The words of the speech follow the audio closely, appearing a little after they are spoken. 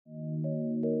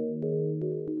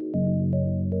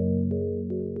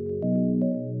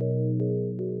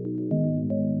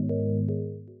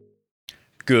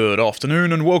Good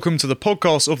afternoon and welcome to the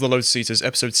podcast of the Lotus Eaters,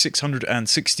 episode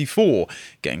 664,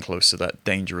 getting close to that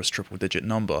dangerous triple-digit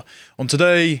number. On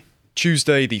today,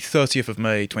 Tuesday, the 30th of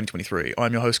May, 2023,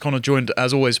 I'm your host Connor, joined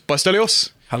as always by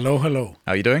Stelios. Hello, hello.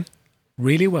 How are you doing?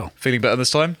 Really well. Feeling better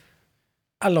this time?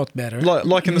 A lot better.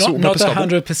 Like in the salt and not pepper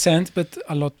stubble? 100%, but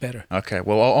a lot better. Okay,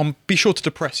 well, I'll be sure to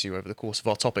depress you over the course of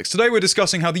our topics. Today we're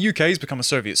discussing how the UK has become a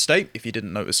Soviet state, if you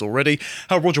didn't notice already,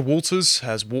 how Roger Waters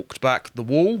has walked back the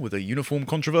wall with a uniform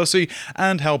controversy,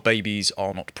 and how babies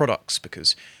are not products,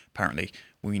 because apparently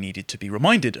we needed to be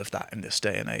reminded of that in this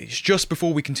day and age. Just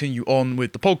before we continue on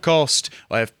with the podcast,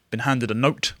 I have been handed a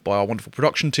note by our wonderful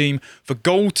production team. For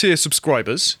gold tier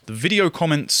subscribers, the video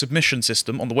comment submission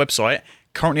system on the website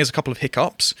currently has a couple of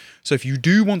hiccups. So if you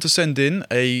do want to send in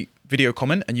a video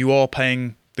comment and you are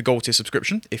paying the gold tier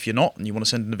subscription, if you're not and you want to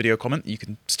send in a video comment, you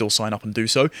can still sign up and do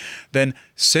so. Then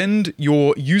send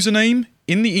your username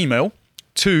in the email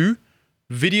to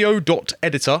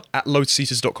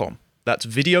video.editor@lotuseaters.com. That's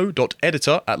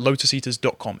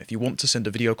video.editor@lotuseaters.com if you want to send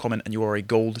a video comment and you are a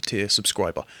gold tier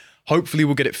subscriber. Hopefully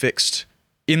we'll get it fixed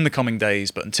in the coming days,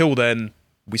 but until then,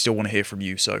 we still want to hear from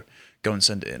you, so go and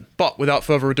send it in. But without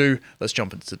further ado, let's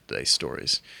jump into today's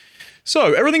stories.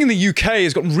 So, everything in the UK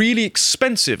has gotten really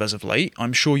expensive as of late.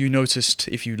 I'm sure you noticed,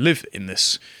 if you live in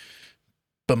this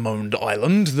bemoaned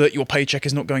island, that your paycheck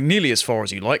is not going nearly as far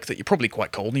as you like, that you're probably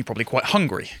quite cold and you're probably quite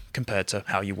hungry compared to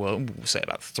how you were, we'll say,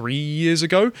 about 3 years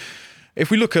ago. If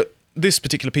we look at this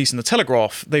particular piece in the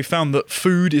Telegraph, they found that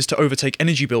food is to overtake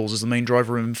energy bills as the main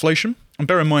driver of inflation. And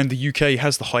bear in mind, the UK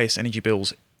has the highest energy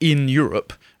bills in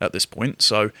Europe at this point,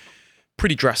 so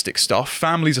pretty drastic stuff.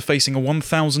 Families are facing a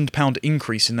 £1,000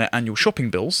 increase in their annual shopping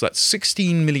bills. That's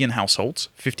 16 million households,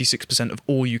 56% of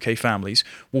all UK families,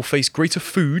 will face greater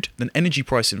food than energy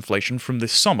price inflation from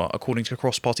this summer, according to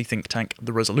cross-party think tank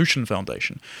The Resolution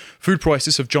Foundation. Food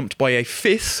prices have jumped by a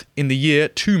fifth in the year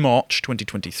to March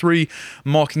 2023,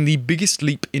 marking the biggest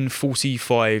leap in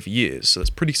 45 years. So that's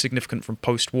pretty significant from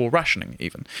post-war rationing,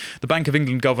 even. The Bank of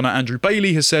England Governor Andrew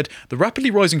Bailey has said the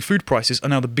rapidly rising food prices are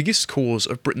now the biggest cause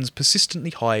of Britain's persistently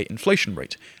high inflation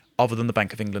rate, other than the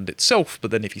Bank of England itself,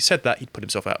 but then if he said that, he'd put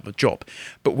himself out of a job.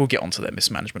 But we'll get onto their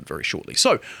mismanagement very shortly.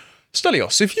 So,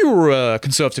 Stelios, if you were a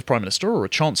Conservative Prime Minister or a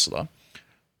Chancellor,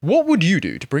 what would you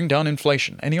do to bring down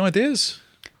inflation? Any ideas?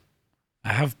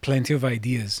 I have plenty of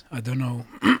ideas. I don't know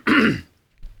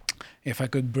if I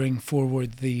could bring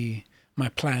forward my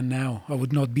plan now. I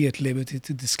would not be at liberty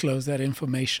to disclose that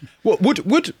information. Well,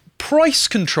 would price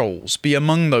controls be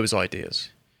among those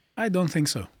ideas? I don't think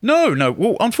so. No.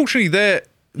 Well, unfortunately, they're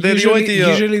usually, the idea.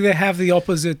 Usually they have the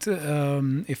opposite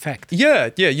effect. Yeah.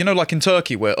 You know, like in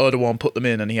Turkey, where Erdogan put them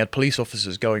in and he had police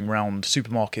officers going around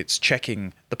supermarkets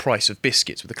checking the price of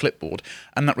biscuits with a clipboard,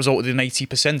 and that resulted in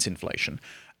 80% inflation.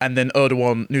 And then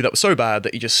Erdogan knew that was so bad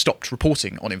that he just stopped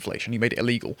reporting on inflation. He made it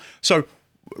illegal. So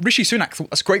Rishi Sunak thought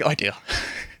that's a great idea.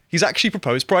 He's actually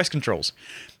proposed price controls.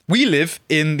 We live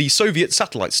in the Soviet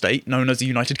satellite state known as the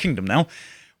United Kingdom now.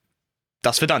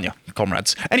 Das Vidania,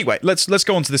 comrades. Anyway, let's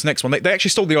go on to this next one. They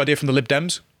actually stole the idea from the Lib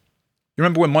Dems. You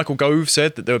remember when Michael Gove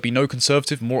said that there would be no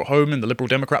Conservative more at home in the Liberal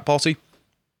Democrat Party?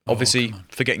 Obviously,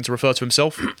 forgetting to refer to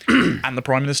himself and the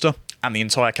Prime Minister and the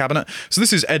entire cabinet. So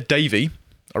this is Ed Davey.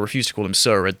 I refuse to call him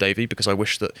Sir Ed Davey because I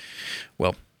wish that,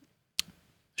 well,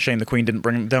 shame the Queen didn't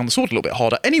bring down the sword a little bit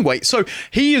harder. Anyway, so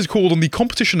he has called on the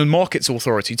Competition and Markets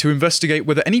Authority to investigate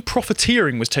whether any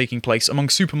profiteering was taking place among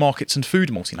supermarkets and food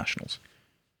multinationals.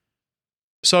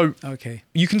 So,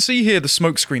 You can see here the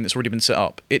smokescreen that's already been set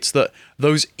up. It's that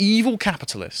those evil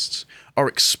capitalists are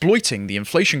exploiting the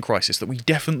inflation crisis that we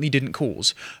definitely didn't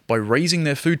cause by raising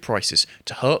their food prices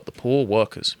to hurt the poor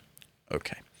workers.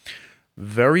 Okay.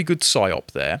 Very good psyop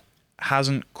there.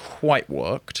 Hasn't quite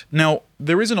worked. Now,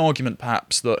 there is an argument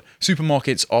perhaps that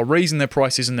supermarkets are raising their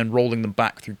prices and then rolling them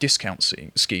back through discount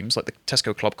schemes like the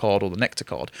Tesco Club card or the Nectar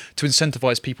card to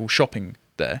incentivize people shopping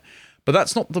there. But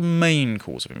that's not the main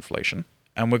cause of inflation.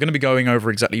 And we're going to be going over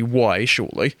exactly why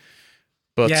shortly.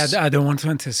 But yeah, I don't want to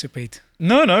anticipate.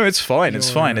 No, it's fine.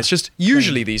 It's fine. It's just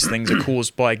usually these things are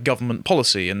caused by government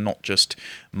policy and not just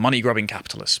money-grubbing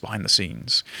capitalists behind the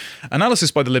scenes. Analysis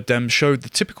by the Lib Dems showed the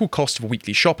typical cost of a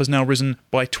weekly shop has now risen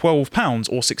by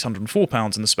 £12 or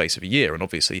 £604 in the space of a year. And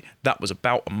obviously that was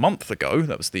about a month ago.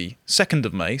 That was the 2nd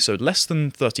of May, so less than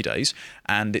 30 days.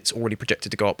 And it's already projected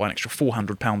to go up by an extra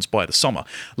 £400 by the summer.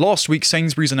 Last week,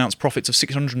 Sainsbury's announced profits of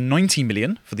 £690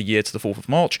 million for the year to the 4th of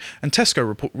March. And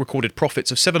Tesco recorded profits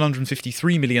of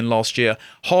 £753 million last year,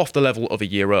 half the level of a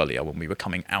year earlier when we were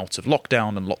coming out of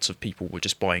lockdown and lots of people were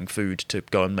just buying food to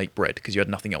go and make bread because you had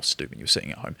nothing else to do when you were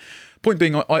sitting at home. Point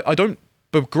being, I don't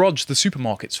begrudge the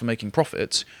supermarkets for making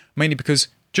profits, mainly because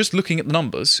just looking at the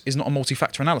numbers is not a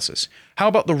multi-factor analysis. How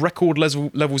about the record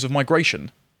levels of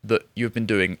migration that you've been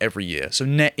doing every year? So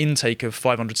net intake of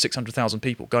 500, 600,000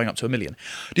 people going up to 1 million.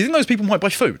 Do you think those people might buy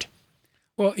food?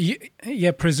 Well,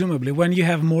 yeah, presumably. When you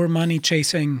have more money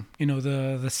chasing,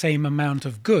 the same amount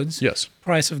of goods, Yes.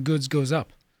 price of goods goes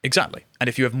up. Exactly. And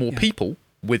if you have more people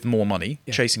with more money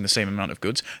chasing the same amount of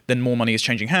goods, then more money is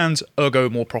changing hands, ergo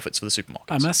more profits for the supermarkets.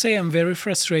 I must say I'm very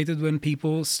frustrated when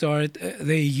people start,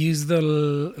 they use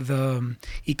the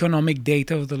economic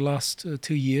data of the last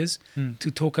 2 years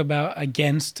to talk about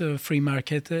against free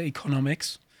market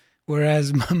economics,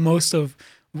 whereas most of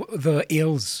the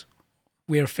ills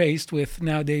we are faced with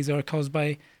nowadays are caused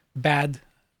by bad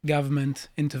government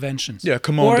interventions. Yeah,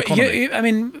 command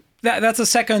economy. That's a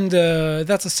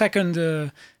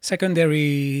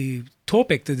secondary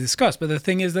topic to discuss. But the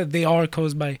thing is that they are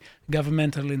caused by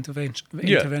governmental intervention.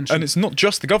 And it's not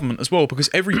just the government as well, because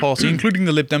every party, including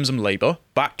the Lib Dems and Labour,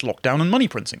 backed lockdown and money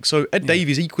printing. So Ed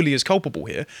Davey is equally as culpable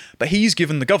here, but he's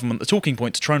given the government the talking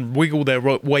point to try and wiggle their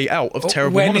way out of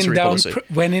terrible monetary policy.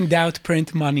 When in doubt,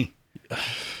 print money.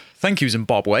 Thank you,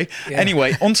 Zimbabwe. Yeah.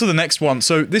 Anyway, on to the next one.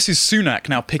 So this is Sunak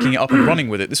now picking it up and running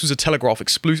with it. This was a Telegraph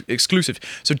exclusive.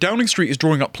 So Downing Street is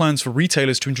drawing up plans for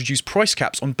retailers to introduce price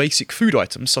caps on basic food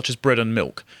items such as bread and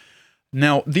milk.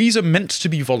 Now, these are meant to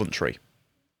be voluntary.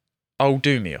 Oh,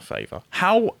 do me a favour.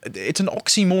 It's an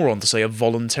oxymoron to say a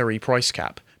voluntary price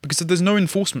cap, because if there's no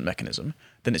enforcement mechanism,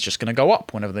 then it's just going to go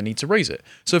up whenever they need to raise it.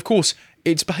 So, of course,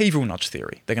 it's behavioural nudge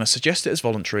theory. They're going to suggest it as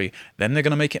voluntary, then they're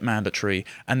going to make it mandatory,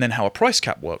 and then how a price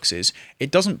cap works is it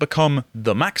doesn't become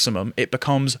the maximum, it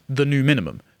becomes the new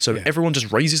minimum. So everyone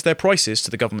just raises their prices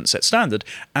to the government set standard,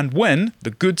 and when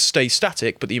the goods stay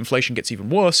static but the inflation gets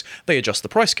even worse, they adjust the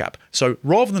price cap. So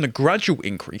rather than a gradual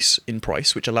increase in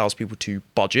price, which allows people to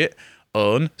budget,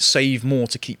 earn, save more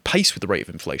to keep pace with the rate of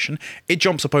inflation, it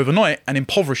jumps up overnight and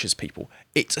impoverishes people.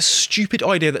 It's a stupid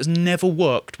idea that's never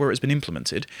worked where it's been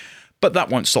implemented, but that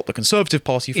won't stop the Conservative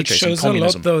Party from chasing communism.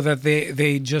 It shows a lot, though, that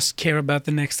they just care about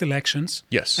the next elections.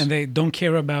 Yes. And they don't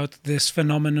care about this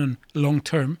phenomenon long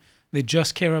term. They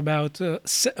just care about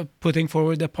putting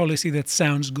forward a policy that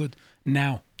sounds good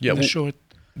now. Short.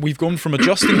 We've gone from a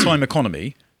just-in-time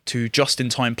economy to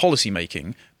just-in-time policy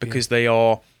making because they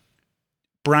are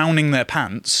browning their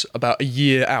pants about a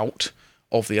year out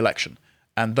of the election,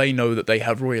 and they know that they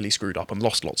have really screwed up and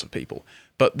lost lots of people.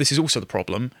 But this is also the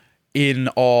problem in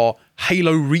our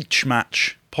Halo Reach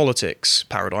match politics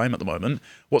paradigm at the moment.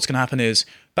 What's going to happen is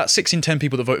about 6 in 10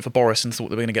 people that voted for Boris and thought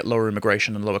they were going to get lower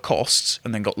immigration and lower costs,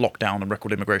 and then got locked down and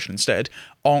record immigration instead,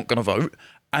 aren't going to vote,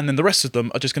 and then the rest of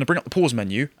them are just going to bring up the pause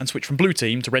menu and switch from blue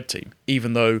team to red team,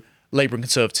 even though Labour and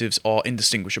Conservatives are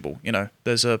indistinguishable.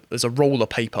 There's a roller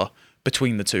paper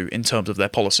between the two in terms of their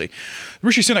policy.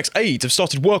 Rishi Sunak's aides have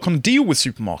started work on a deal with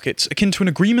supermarkets akin to an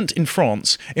agreement in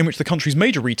France in which the country's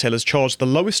major retailers charge the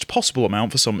lowest possible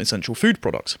amount for some essential food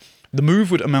products. The move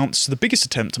would amount to the biggest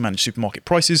attempt to manage supermarket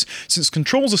prices since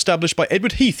controls established by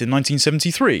Edward Heath in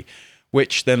 1973,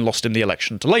 which then lost him the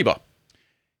election to Labour.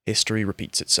 History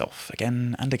repeats itself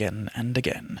again and again and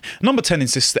again. Number 10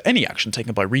 insists that any action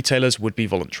taken by retailers would be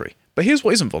voluntary. But here's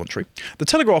what isn't voluntary. The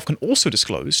Telegraph can also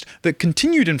disclose that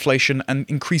continued inflation and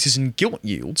increases in gilt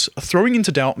yields are throwing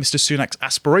into doubt Mr. Sunak's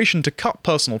aspiration to cut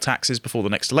personal taxes before the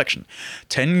next election.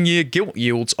 10-year gilt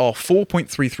yields are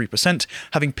 4.33%,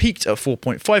 having peaked at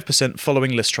 4.5%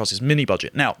 following Liz Truss's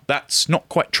mini-budget. Now, that's not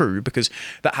quite true because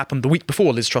that happened the week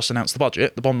before Liz Truss announced the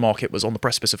budget. The bond market was on the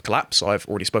precipice of collapse. I've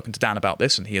already spoken to Dan about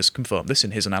this, and he has confirmed this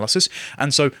in his analysis.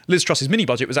 And so Liz Truss's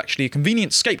mini-budget was actually a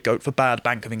convenient scapegoat for bad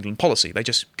Bank of England policy. They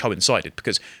just coincided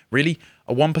because really,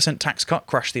 a 1% tax cut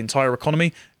crashed the entire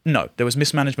economy? No, there was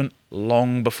mismanagement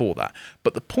long before that.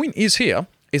 But the point is here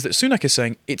is that Sunak is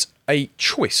saying it's a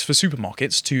choice for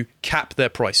supermarkets to cap their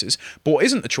prices, but what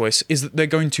isn't the choice is that they're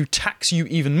going to tax you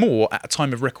even more at a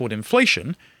time of record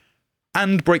inflation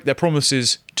and break their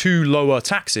promises to lower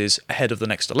taxes ahead of the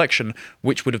next election,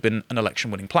 which would have been an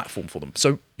election-winning platform for them.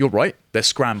 So you're right, they're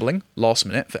scrambling last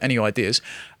minute for any ideas,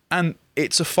 and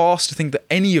it's a farce to think that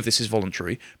any of this is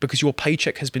voluntary because your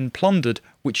paycheck has been plundered,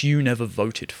 which you never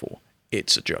voted for.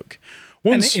 It's a joke.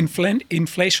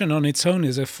 Inflation on its own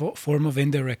is a form of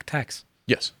indirect tax.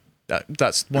 Yes,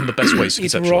 that's one of the best ways to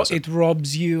conceptualize it. It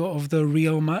robs you of the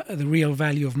real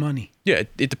value of money. Yeah,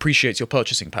 it depreciates your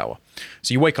purchasing power.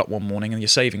 So you wake up one morning and your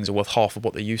savings are worth half of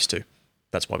what they used to.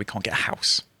 That's why we can't get a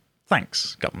house.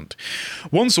 Thanks, government.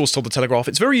 One source told The Telegraph,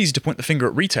 it's very easy to point the finger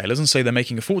at retailers and say they're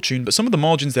making a fortune, but some of the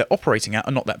margins they're operating at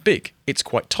are not that big. It's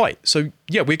quite tight. So,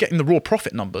 yeah, we're getting the raw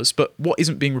profit numbers, but what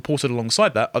isn't being reported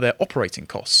alongside that are their operating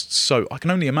costs. So I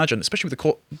can only imagine, especially with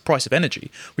the price of energy,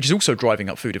 which is also driving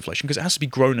up food inflation because it has to be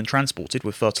grown and transported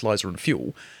with fertilizer and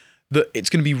fuel, that it's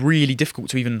going to be really difficult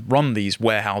to even run these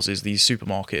warehouses, these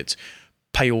supermarkets,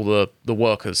 pay all the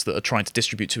workers that are trying to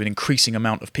distribute to an increasing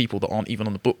amount of people that aren't even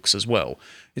on the books as well.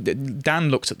 Dan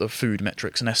looked at the food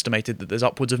metrics and estimated that there's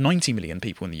upwards of 90 million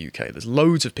people in the UK. There's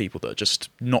loads of people that are just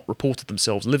not reported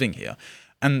themselves living here.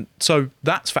 And so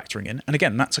that's factoring in. And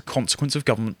again, that's a consequence of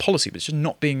government policy, but it's just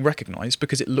not being recognised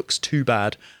because it looks too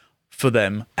bad for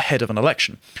them ahead of an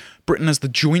election. Britain has the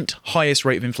joint highest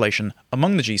rate of inflation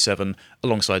among the G7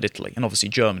 alongside Italy. And obviously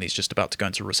Germany's just about to go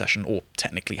into recession, or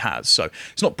technically has. So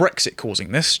it's not Brexit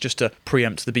causing this, just to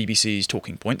preempt the BBC's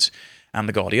talking points and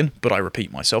The Guardian, but I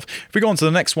repeat myself. If we go on to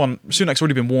the next one, Sunak's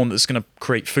already been warned that it's going to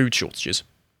create food shortages.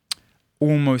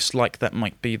 Almost like that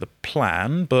might be the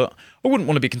plan, but I wouldn't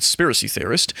want to be a conspiracy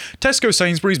theorist. Tesco,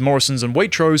 Sainsbury's, Morrison's and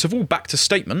Waitrose have all backed a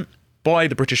statement by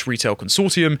the British Retail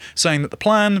Consortium, saying that the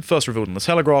plan, first revealed in The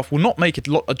Telegraph, will not make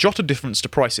a jot of difference to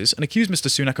prices, and accuse Mr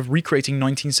Sunak of recreating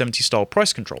 1970s-style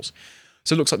price controls.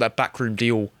 So it looks like that backroom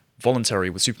deal, voluntary,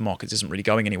 with supermarkets isn't really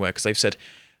going anywhere, because they've said,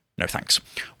 no thanks.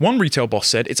 One retail boss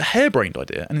said, it's a harebrained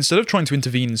idea, and instead of trying to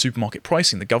intervene in supermarket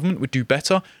pricing, the government would be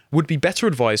better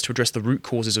advised to address the root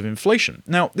causes of inflation.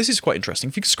 Now, this is quite interesting.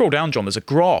 If you scroll down, John, there's a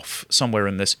graph somewhere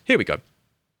in this. Here we go.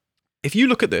 If you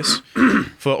look at this,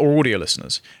 for our audio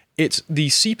listeners, it's the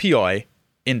CPI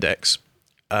index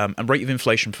and rate of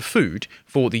inflation for food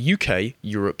for the UK,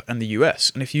 Europe, and the US.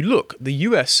 And if you look, the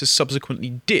US has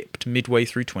subsequently dipped midway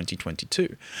through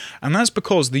 2022. And that's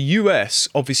because the US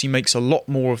obviously makes a lot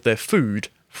more of their food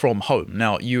from home.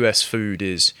 Now, US food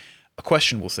is a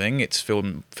questionable thing. It's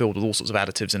filled with all sorts of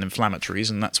additives and inflammatories,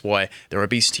 and that's why their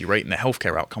obesity rate and their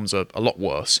healthcare outcomes are a lot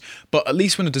worse. But at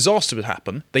least when a disaster would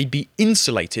happen, they'd be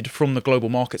insulated from the global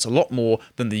markets a lot more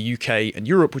than the UK and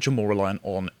Europe, which are more reliant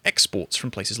on exports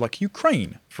from places like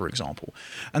Ukraine, for example.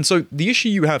 And so the issue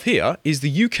you have here is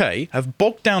the UK have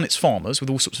bogged down its farmers with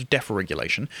all sorts of DEFRA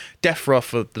regulation. DEFRA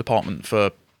for the Department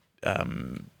for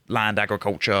Land,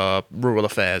 Agriculture, Rural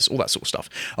Affairs, all that sort of stuff.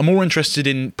 I'm more interested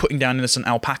in putting down innocent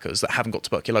alpacas that haven't got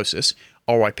tuberculosis,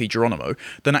 RIP Geronimo,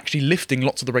 than actually lifting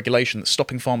lots of the regulation that's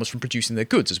stopping farmers from producing their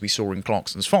goods, as we saw in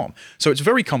Clarkson's farm. So it's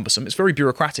very cumbersome, it's very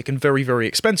bureaucratic and very, very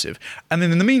expensive. And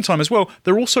then in the meantime as well,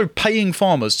 they're also paying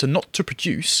farmers not to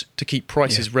produce, to keep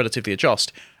prices relatively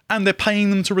adjust, and they're paying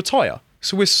them to retire.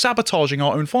 So we're sabotaging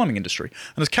our own farming industry.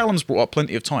 And as Callum's brought up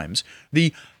plenty of times,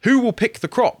 the who will pick the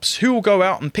crops, who will go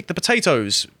out and pick the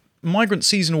potatoes, migrant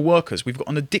seasonal workers, we've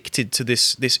gotten addicted to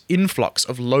this influx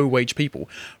of low-wage people,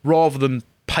 rather than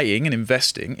paying and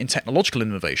investing in technological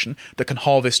innovation that can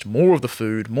harvest more of the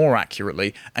food more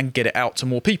accurately and get it out to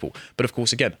more people. But of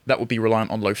course, again, that would be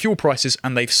reliant on low fuel prices,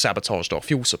 and they've sabotaged our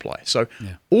fuel supply. So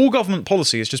all government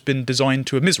policy has just been designed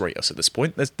to immiserate us at this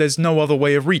point. There's no other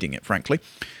way of reading it, frankly.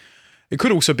 It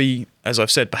could also be, as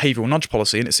I've said, behavioural nudge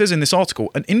policy, and it says in this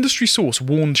article, an industry source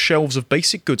warned shelves of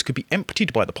basic goods could be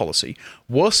emptied by the policy,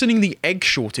 worsening the egg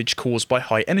shortage caused by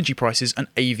high energy prices and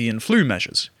avian flu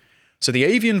measures. So the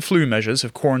avian flu measures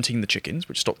have quarantined the chickens,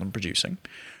 which stopped them producing.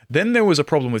 Then there was a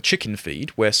problem with chicken feed,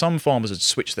 where some farmers had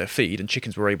switched their feed and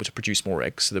chickens were able to produce more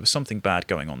eggs, so there was something bad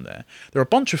going on there. There are a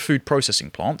bunch of food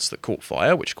processing plants that caught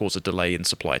fire, which caused a delay in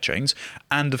supply chains,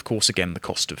 and of course, again, the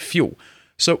cost of fuel.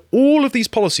 So all of these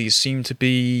policies seem to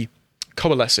be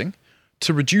coalescing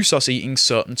to reduce us eating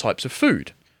certain types of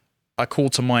food. I call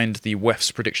to mind the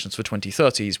WEF's predictions for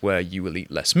 2030s, where you will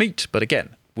eat less meat, but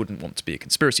again, wouldn't want to be a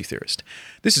conspiracy theorist.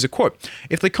 This is a quote.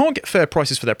 If they can't get fair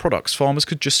prices for their products, farmers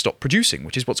could just stop producing,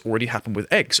 which is what's already happened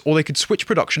with eggs, or they could switch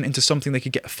production into something they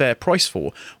could get a fair price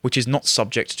for, which is not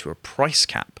subject to a price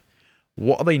cap.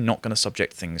 What are they not going to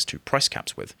subject things to price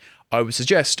caps with? I would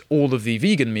suggest all of the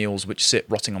vegan meals which sit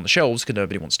rotting on the shelves because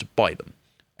nobody wants to buy them.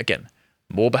 Again,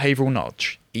 more behavioural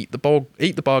nudge. Eat the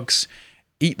bugs,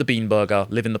 eat the bean burger,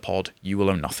 live in the pod, you will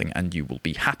own nothing and you will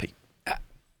be happy.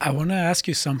 I want to ask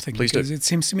you something. Please because do. It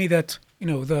seems to me that,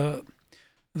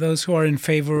 those who are in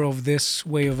favor of this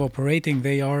way of operating,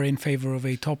 they are in favor of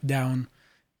a top-down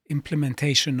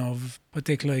implementation of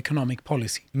particular economic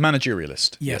policy.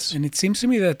 Managerialist. Yes. And it seems to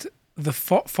me that the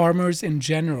farmers in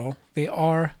general, they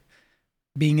are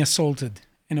being assaulted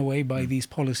in a way by these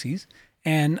policies.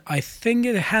 And I think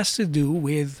it has to do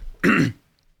with,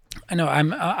 I know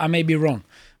I may be wrong,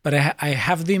 but I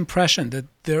have the impression that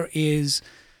there is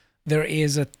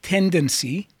a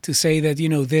tendency to say that,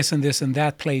 this and this and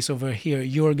that place over here,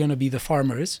 you're going to be the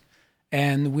farmers,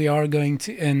 and we are going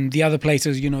to, and the other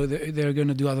places, they're going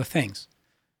to do other things.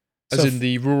 As in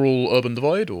the rural-urban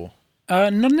divide, or?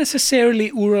 Not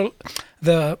necessarily rural.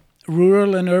 The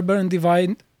rural and urban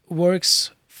divide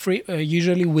works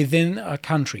usually within a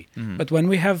country. Mm-hmm. But when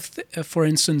we have, for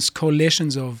instance,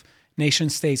 coalitions of nation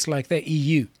states like the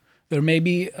EU, there may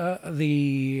be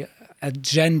the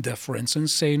agenda, for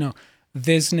instance, say,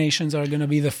 these nations are going to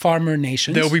be the farmer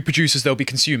nations. There'll be producers, there'll be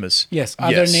consumers. Yes,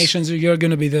 other nations, you're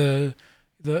going to be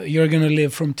you're going to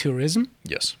live from tourism.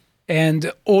 Yes.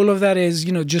 And all of that is,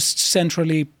 just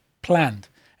centrally planned.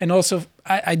 And also,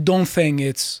 I don't think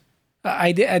it's...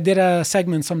 I did a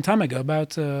segment some time ago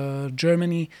about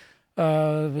Germany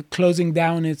closing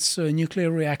down its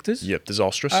nuclear reactors. Yep,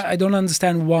 disastrous. I don't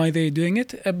understand why they're doing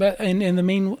it. But in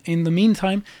the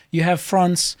meantime, you have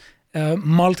France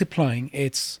multiplying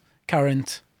its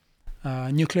current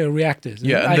nuclear reactors.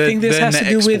 Yeah, and I think this has to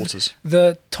do exporters. with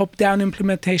the top-down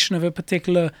implementation of a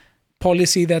particular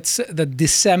policy that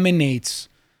disseminates.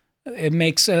 It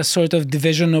makes a sort of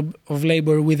division of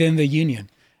labor within the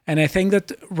union. And I think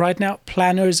that right now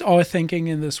planners are thinking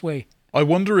in this way. I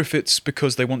wonder if it's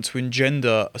because they want to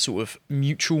engender a sort of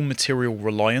mutual material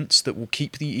reliance that will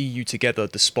keep the EU together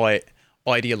despite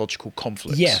ideological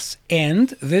conflicts. Yes, and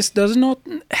this does not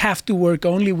have to work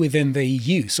only within the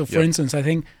EU. So, for instance, I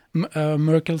think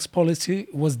Merkel's policy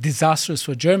was disastrous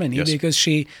for Germany because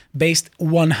she based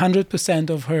 100%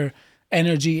 of her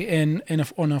energy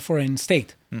on a foreign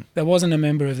state that wasn't a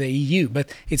member of the EU.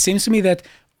 But it seems to me that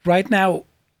right now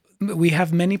we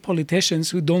have many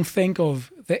politicians who don't think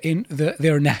of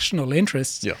their national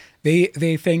interests. Yeah.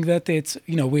 They think that it's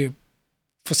we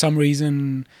for some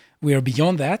reason we are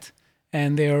beyond that,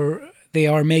 and they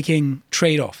are making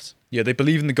trade-offs. Yeah, they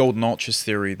believe in the golden arches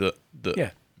theory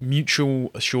that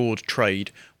mutual assured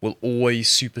trade will always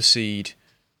supersede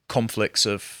conflicts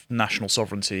of national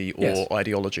sovereignty or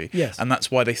ideology. Yes. And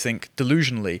that's why they think,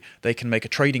 delusionally, they can make a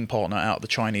trading partner out of the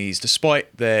Chinese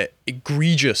despite their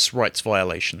egregious rights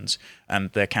violations and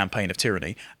their campaign of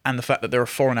tyranny, and the fact that they're a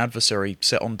foreign adversary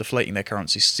set on deflating their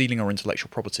currency, stealing our intellectual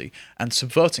property, and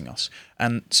subverting us.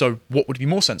 And so what would be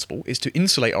more sensible is to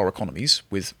insulate our economies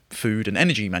with food and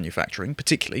energy manufacturing,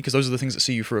 particularly, because those are the things that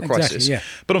see you through a crisis. Yeah.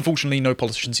 But unfortunately, no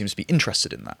politician seems to be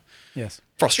interested in that. Yes.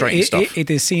 Frustrating stuff. It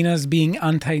is seen as being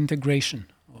anti-integration.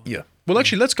 Yeah. Well,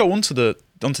 actually, let's go on to the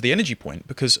energy point,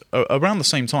 because around the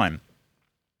same time,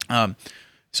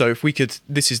 so if we could,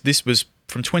 this was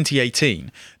from 2018.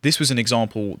 This was an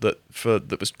example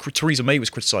Theresa May was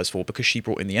criticised for because she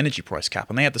brought in the energy price cap,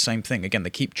 and they had the same thing. Again, they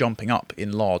keep jumping up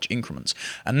in large increments.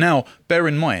 And now, bear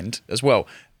in mind as well,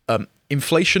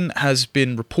 inflation has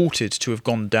been reported to have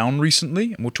gone down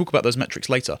recently, and we'll talk about those metrics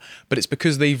later. But it's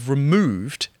because they've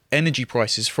removed energy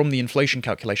prices from the inflation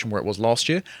calculation where it was last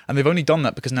year, and they've only done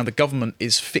that because now the government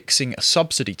is fixing a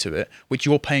subsidy to it, which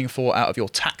you're paying for out of your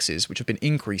taxes, which have been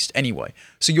increased anyway.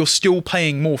 So you're still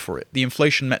paying more for it. The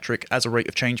inflation metric as a rate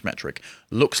of change metric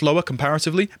looks lower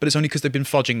comparatively, but it's only because they've been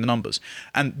fudging the numbers.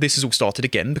 And this has all started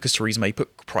again because Theresa May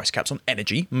put price caps on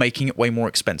energy, making it way more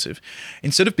expensive.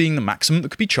 Instead of being the maximum that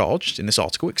could be charged, in this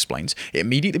article explains, it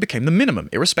immediately became the minimum,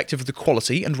 irrespective of the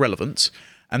quality and relevance.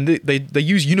 And they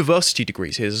use university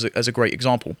degrees here as a great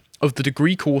example of the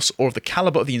degree course or of the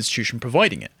caliber of the institution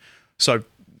providing it. So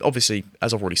obviously,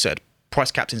 as I've already said,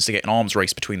 price caps instigate an arms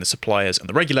race between the suppliers and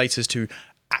the regulators to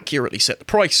accurately set the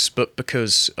price, but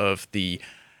because of the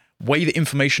way that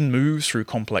information moves through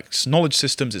complex knowledge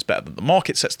systems, it's better that the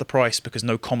market sets the price, because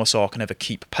no commissar can ever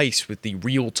keep pace with the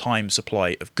real-time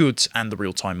supply of goods and the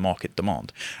real-time market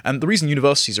demand. And the reason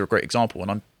universities are a great example,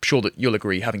 and I'm sure that you'll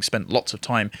agree, having spent lots of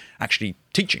time actually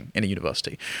teaching in a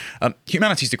university.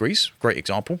 Humanities degrees, great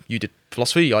example. You did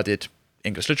philosophy, I did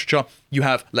English literature. You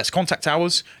have less contact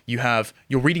hours. Your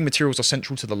reading materials are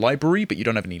central to the library, but you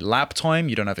don't have any lab time.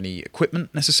 You don't have any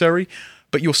equipment necessary.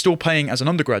 But you're still paying as an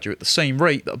undergraduate the same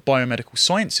rate that a biomedical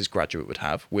sciences graduate would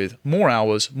have, with more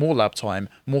hours, more lab time,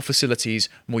 more facilities,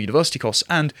 more university costs,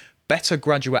 and better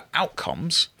graduate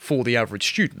outcomes for the average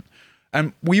student.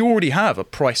 And we already have a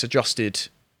price-adjusted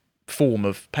form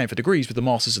of paying for degrees with the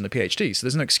masters and the PhD, so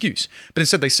there's no excuse. But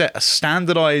instead they set a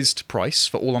standardized price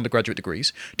for all undergraduate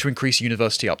degrees to increase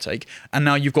university uptake, and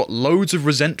now you've got loads of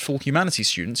resentful humanities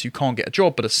students who can't get a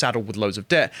job but are saddled with loads of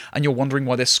debt, and you're wondering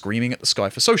why they're screaming at the sky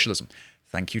for socialism.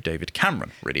 Thank you, David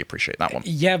Cameron. Really appreciate that one.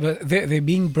 Yeah, but they're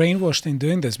being brainwashed in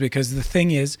doing this, because the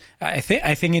thing is, I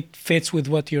think it fits with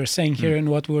what you're saying here and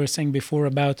what we were saying before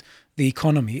about the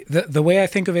economy. The way I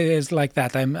think of it is like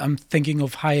that. I'm thinking of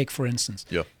Hayek, for instance.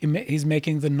 Yeah. He's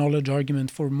making the knowledge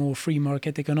argument for more free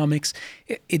market economics.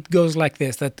 It goes like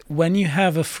this, that when you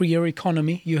have a freer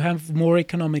economy, you have more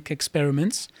economic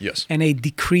experiments Yes. and a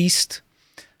decreased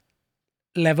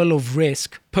level of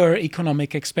risk per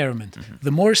economic experiment.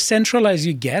 The more centralized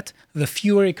you get, the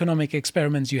fewer economic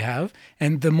experiments you have,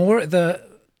 and the more the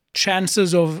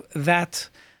chances of that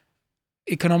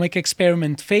economic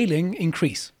experiment failing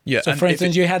increase. Yeah, So and for if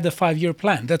instance, you had the 5-year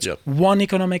plan. That's Yeah. one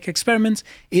economic experiment.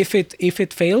 If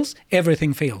it fails,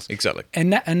 everything fails. Exactly.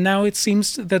 And now it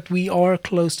seems that we are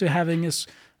close to having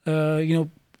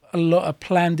a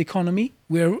planned economy.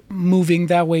 We're moving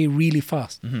that way really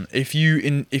fast. If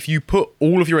you put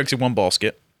all of your eggs in one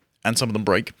basket and some of them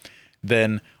break,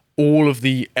 then all of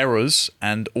the errors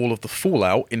and all of the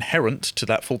fallout inherent to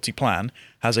that faulty plan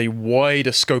has a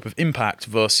wider scope of impact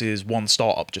versus one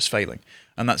startup just failing.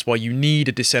 And that's why you need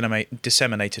a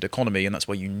disseminated economy, and that's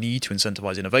why you need to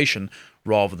incentivize innovation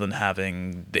rather than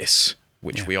having this,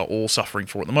 which we are all suffering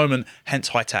for at the moment, hence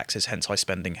high taxes, hence high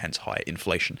spending, hence high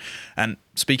inflation. And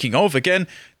speaking of, again,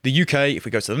 the UK, if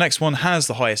we go to the next one, has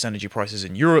the highest energy prices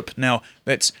in Europe. Now,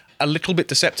 that's a little bit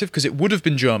deceptive because it would have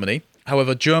been Germany.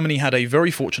 However, Germany had a very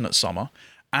fortunate summer,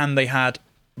 and they had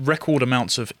record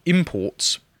amounts of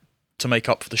imports to make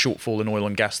up for the shortfall in oil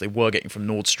and gas they were getting from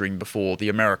Nord Stream before the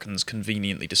Americans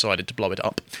conveniently decided to blow it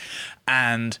up.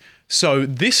 And so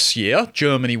this year,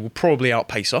 Germany will probably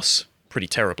outpace us pretty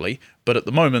terribly, but at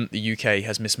the moment the UK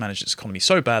has mismanaged its economy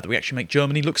so bad that we actually make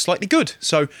Germany look slightly good.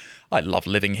 So I love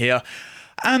living here.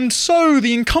 And so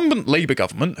the incumbent Labour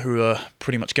government, who are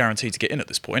pretty much guaranteed to get in at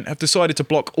this point, have decided to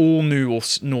block all new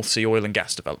North Sea oil and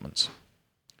gas developments.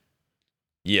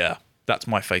 Yeah, that's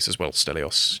my face as well,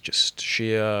 Stelios. Just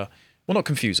sheer... Well, not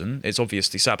confusion. It's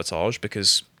obviously sabotage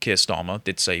because Keir Starmer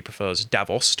did say he prefers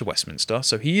Davos to Westminster,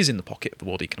 so he is in the pocket of the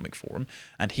World Economic Forum,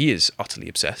 and he is utterly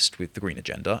obsessed with the green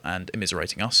agenda and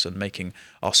immiserating us and making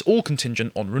us all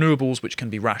contingent on renewables, which can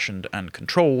be rationed and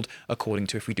controlled according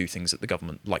to if we do things that the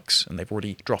government likes. And they've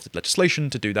already drafted legislation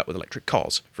to do that with electric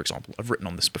cars, for example. I've written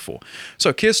on this before.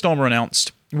 So Keir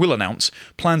Starmer will announce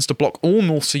plans to block all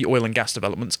North Sea oil and gas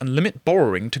developments and limit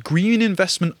borrowing to green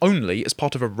investment only as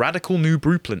part of a radical new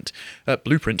blueprint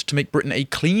to make Britain a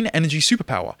clean energy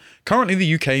superpower. Currently,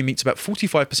 the UK meets about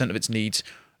 45% of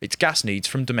its gas needs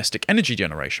from domestic energy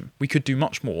generation. We could do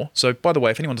much more. So, by the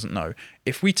way, if anyone doesn't know,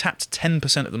 if we tapped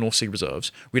 10% of the North Sea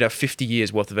reserves, we'd have 50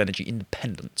 years worth of energy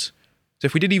independence. So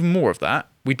if we did even more of that,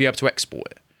 we'd be able to export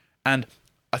it. And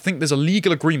I think there's a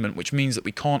legal agreement which means that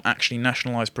we can't actually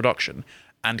nationalise production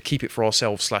and keep it for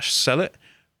ourselves / sell it,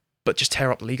 but just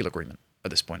tear up the legal agreement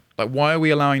at this point. Like, why are we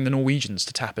allowing the Norwegians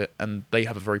to tap it and they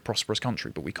have a very prosperous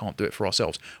country, but we can't do it for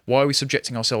ourselves? Why are we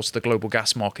subjecting ourselves to the global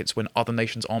gas markets when other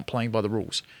nations aren't playing by the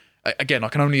rules? Again, I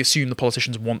can only assume the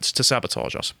politicians want to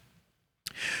sabotage us.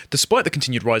 Despite the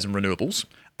continued rise in renewables,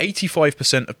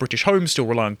 85% of British homes still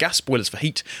rely on gas boilers for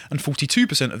heat, and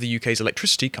 42% of the UK's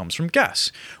electricity comes from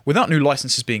gas. Without new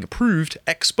licences being approved,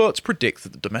 experts predict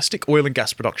that the domestic oil and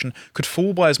gas production could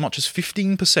fall by as much as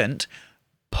 15%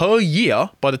 per year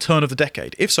by the turn of the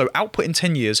decade. If so, output in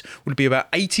 10 years would be about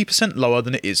 80% lower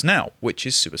than it is now, which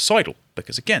is suicidal.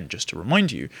 Because again, just to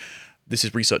remind you, this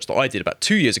is research that I did about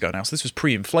 2 years ago now, so this was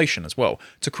pre-inflation as well.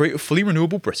 To create a fully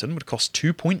renewable Britain would cost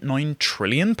 £2.9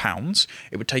 trillion.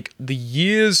 It would take the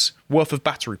year's worth of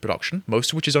battery production,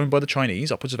 most of which is owned by the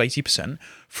Chinese, upwards of 80%,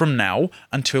 from now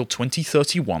until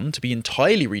 2031 to be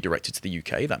entirely redirected to the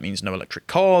UK. That means no electric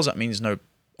cars, that means no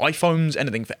iPhones,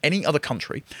 anything for any other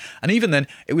country. And even then,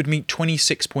 it would meet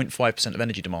 26.5% of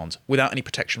energy demands without any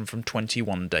protection from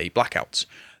 21-day blackouts.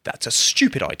 That's a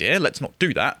stupid idea, let's not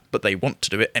do that, but they want to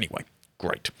do it anyway.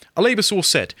 Great. A Labour source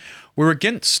said, we are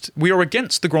against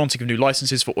the granting of new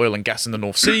licences for oil and gas in the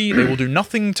North Sea. They will do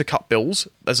nothing to cut bills,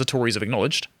 as the Tories have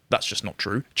acknowledged. That's just not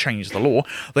true. Change the law.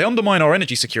 They undermine our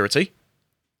energy security.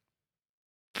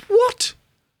 What?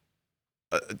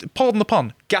 Pardon the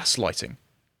pun. Gaslighting.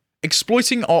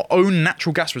 Exploiting our own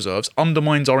natural gas reserves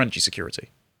undermines our energy security.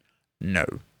 No.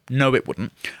 No, it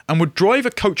wouldn't. And would drive a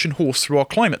coach and horse through our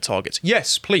climate targets.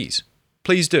 Yes, please.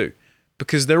 Please do.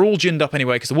 Because they're all ginned up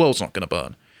anyway because the world's not going to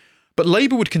burn. But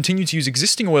Labour would continue to use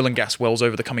existing oil and gas wells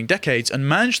over the coming decades and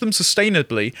manage them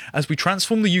sustainably as we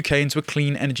transform the UK into a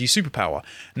clean energy superpower.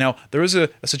 Now, there is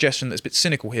a suggestion that's a bit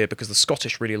cynical here because the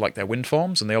Scottish really like their wind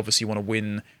farms and they obviously want to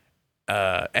win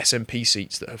SNP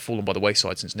seats that have fallen by the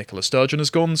wayside since Nicola Sturgeon has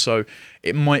gone, so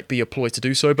it might be a ploy to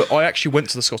do so. But I actually went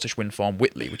to the Scottish wind farm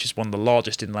Whitley, which is one of the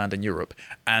largest inland in Europe,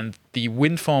 and the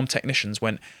wind farm technicians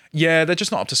went, yeah, they're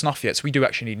just not up to snuff yet, so we do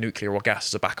actually need nuclear or gas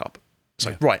as a backup. It's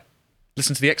like, right,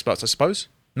 listen to the experts, I suppose.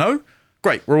 No?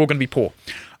 Great, we're all going to be poor.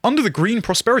 Under the Green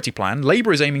Prosperity Plan,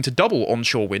 Labour is aiming to double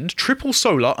onshore wind, triple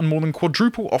solar, and more than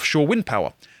quadruple offshore wind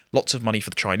power. Lots of money for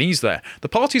the Chinese there. The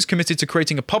party is committed to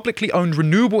creating a publicly owned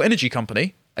renewable energy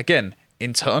company. Again,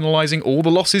 internalising all the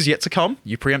losses yet to come.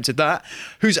 You preempted that.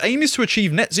 Whose aim is to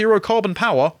achieve net zero carbon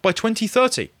power by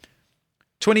 2030.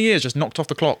 20 years just knocked off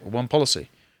the clock with one policy.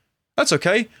 That's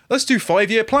okay. Let's do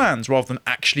 5-year plans rather than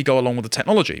actually go along with the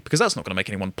technology, because that's not going to make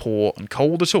anyone poor and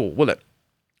cold at all, will it?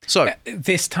 So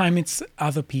this time it's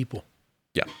other people.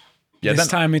 Yeah. This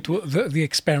time it will, the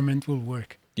experiment will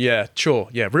work. Yeah, sure.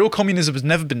 Yeah, real communism has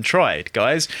never been tried,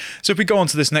 guys. So if we go on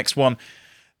to this next one,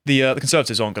 the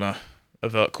Conservatives aren't going to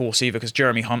avert course either, because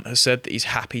Jeremy Hunt has said that he's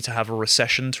happy to have a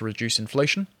recession to reduce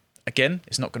inflation. Again,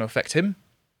 it's not going to affect him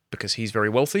because he's very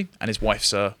wealthy and his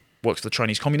wife's works for the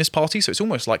Chinese Communist Party, so it's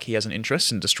almost like he has an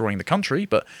interest in destroying the country,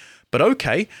 but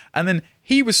okay. And then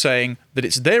he was saying that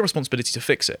it's their responsibility to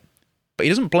fix it. But he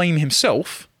doesn't blame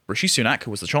himself, Rishi Sunak,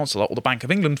 who was the Chancellor, or the Bank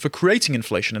of England for creating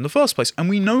inflation in the first place. And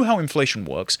we know how inflation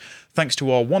works thanks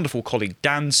to our wonderful colleague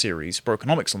Dan's series,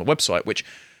 Brokenomics, on the website, which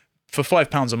for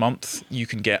 £5 a month, you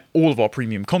can get all of our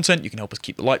premium content. You can help us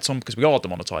keep the lights on because we are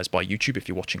demonetized by YouTube if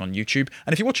you're watching on YouTube.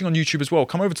 And if you're watching on YouTube as well,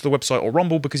 come over to the website or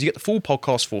Rumble because you get the full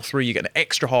podcast for free. You get an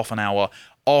extra half an hour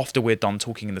after we're done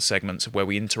talking in the segments where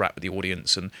we interact with the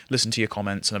audience and listen to your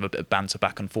comments and have a bit of banter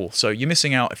back and forth. So you're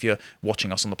missing out if you're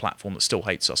watching us on the platform that still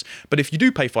hates us. But if you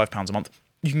do pay £5 a month,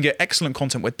 you can get excellent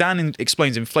content where Dan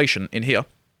explains inflation in here.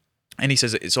 And he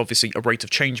says that it's obviously a rate of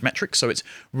change metric, so it's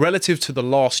relative to the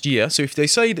last year. So if they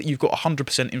say that you've got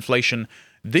 100% inflation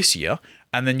this year,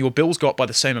 and then your bills go up by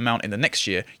the same amount in the next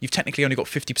year, you've technically only got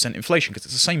 50% inflation because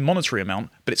it's the same monetary amount,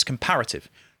 but it's comparative.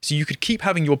 So you could keep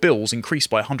having your bills increase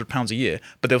by £100 a year,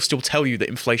 but they'll still tell you that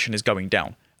inflation is going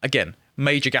down. Again,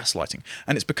 major gaslighting.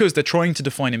 And it's because they're trying to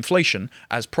define inflation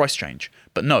as price change.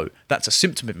 But no, that's a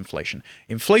symptom of inflation.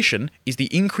 Inflation is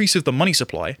the increase of the money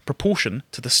supply proportion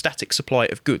to the static supply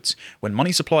of goods. When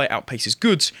money supply outpaces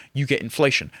goods, you get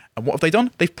inflation. And what have they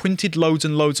done? They've printed loads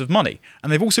and loads of money.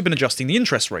 And they've also been adjusting the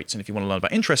interest rates. And if you want to learn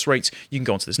about interest rates, you can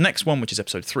go on to this next one, which is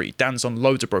episode 3. Dan's on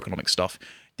loads of Brokenomics stuff.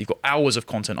 You've got hours of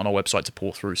content on our website to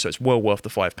pour through, so it's well worth the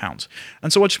 £5.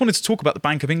 And so I just wanted to talk about the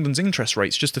Bank of England's interest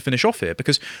rates just to finish off here,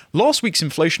 because last week's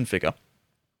inflation figure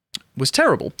was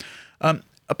terrible.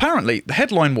 Apparently, the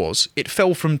headline was it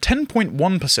fell from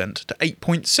 10.1% to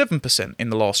 8.7% in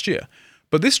the last year.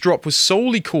 But this drop was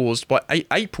solely caused by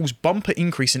April's bumper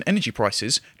increase in energy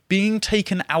prices being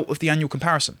taken out of the annual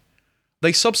comparison.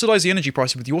 They subsidised the energy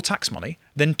price with your tax money,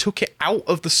 then took it out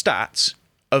of the stats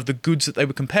of the goods that they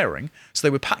were comparing. So they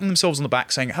were patting themselves on the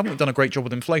back saying, haven't we done a great job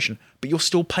with inflation? But you're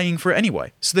still paying for it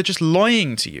anyway. So they're just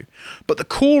lying to you. But the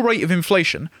core rate of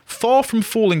inflation, far from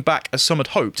falling back as some had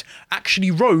hoped,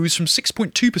 actually rose from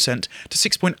 6.2% to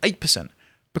 6.8%.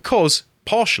 Because,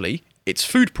 partially, it's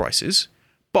food prices,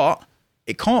 but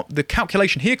the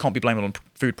calculation here can't be blamed on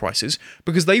food prices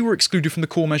because they were excluded from the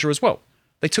core measure as well.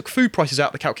 They took food prices out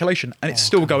of the calculation and it's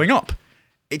still going up.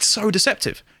 It's so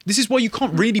deceptive. This is why you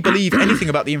can't really believe anything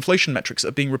about the inflation metrics that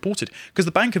are being reported, because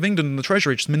the Bank of England and the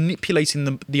Treasury are just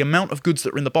manipulating the amount of goods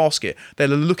that are in the basket they're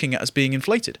looking at as being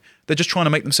inflated. They're just trying to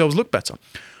make themselves look better.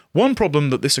 One problem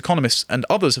that this economist and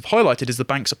others have highlighted is the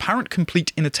bank's apparent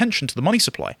complete inattention to the money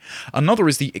supply. Another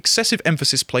is the excessive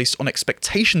emphasis placed on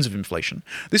expectations of inflation.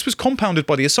 This was compounded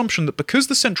by the assumption that because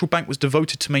the central bank was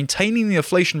devoted to maintaining the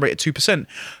inflation rate at 2%,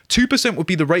 2% would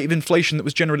be the rate of inflation that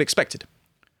was generally expected.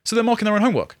 So they're marking their own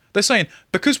homework. They're saying,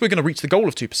 because we're going to reach the goal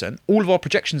of 2%, all of our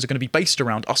projections are going to be based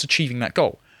around us achieving that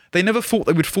goal. They never thought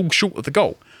they would fall short of the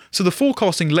goal. So the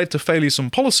forecasting led to failures on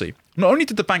policy. Not only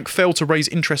did the bank fail to raise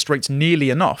interest rates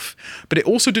nearly enough, but it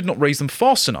also did not raise them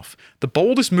fast enough. The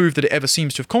boldest move that it ever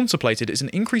seems to have contemplated is an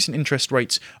increase in interest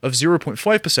rates of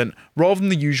 0.5% rather than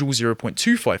the usual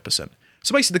 0.25%.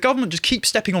 So basically the government just keeps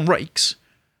stepping on rakes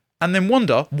and then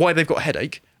wonder why they've got a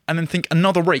headache and then think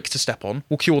another rake to step on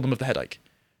will cure them of the headache.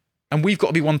 And we've got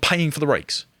to be one paying for the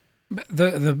rakes. But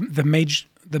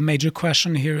the major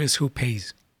question here is who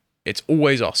pays? It's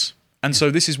always us. And so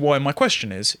this is why my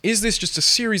question is this just a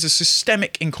series of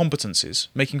systemic incompetencies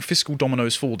making fiscal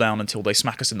dominoes fall down until they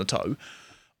smack us in the toe?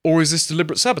 Or is this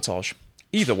deliberate sabotage?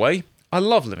 Either way, I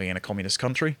love living in a communist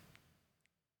country.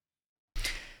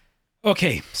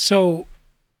 Okay, so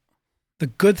the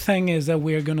good thing is that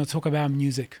we're going to talk about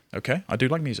music. Okay, I do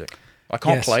like music. I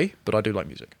can't play, but I do like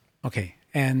music. Okay,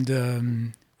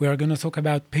 and we are going to talk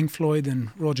about Pink Floyd and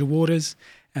Roger Waters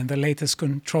and the latest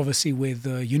controversy with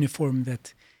the uniform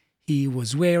that he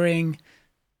was wearing.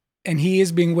 And he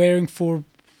has been wearing for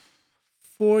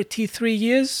 43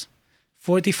 years,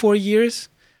 44 years,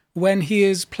 when he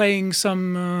is playing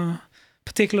some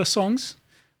particular songs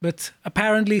but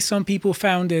apparently some people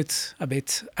found it a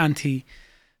bit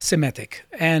anti-Semitic.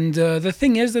 And the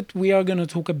thing is that we are going to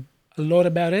talk a lot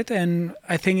about it, and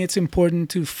I think it's important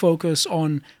to focus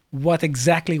on what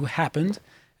exactly happened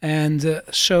and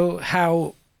show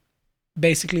how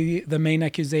basically the main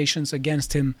accusations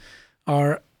against him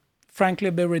are frankly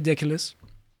a bit ridiculous.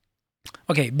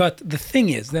 Okay, but the thing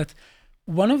is that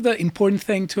one of the important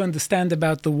things to understand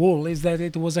about The Wall is that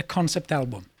it was a concept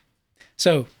album.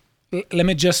 So let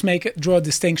me just draw a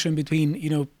distinction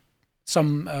between,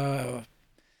 some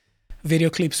video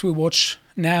clips we watch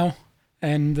now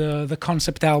and the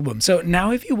concept album. So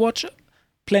now if you watch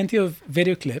plenty of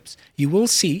video clips, you will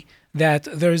see that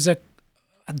there is a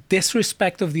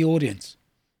disrespect of the audience.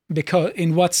 Because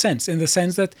in what sense? In the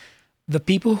sense that the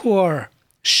people who are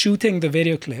shooting the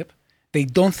video clip, they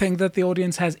don't think that the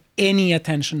audience has any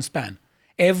attention span.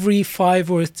 Every 5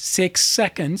 or 6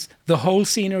 seconds, the whole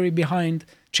scenery behind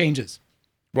changes.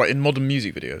 Right, in modern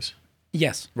music videos.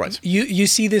 Yes. Right. You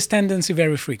see this tendency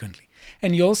very frequently.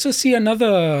 And you also see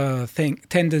another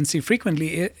tendency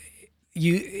frequently.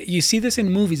 You see this in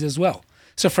movies as well.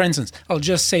 So for instance, I'll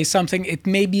just say something. It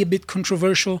may be a bit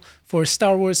controversial for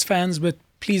Star Wars fans, but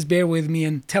please bear with me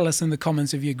and tell us in the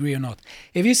comments if you agree or not.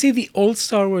 If you see the old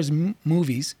Star Wars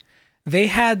movies, they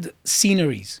had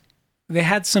sceneries. They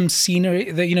had some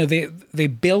scenery. They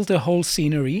built a whole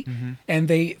scenery, and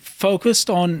they focused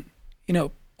on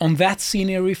that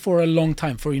scenery for a long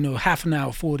time, for half an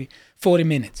hour, 40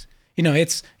 minutes.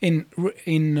 It's in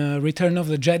Return of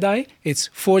the Jedi. It's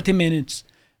 40 minutes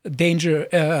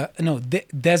desert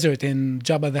in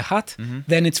Jabba the Hutt.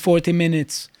 Then it's 40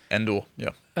 minutes Endor.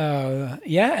 Yeah.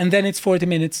 And then it's 40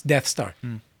 minutes Death Star.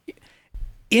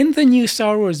 In the new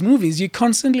Star Wars movies, you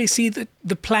constantly see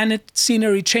the planet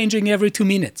scenery changing every 2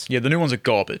 minutes. Yeah, the new ones are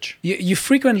garbage. You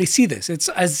frequently see this. It's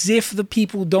as if the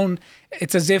people don't.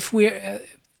 It's as if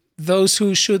those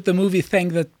who shoot the movie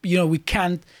think that we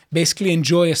can't basically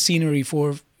enjoy a scenery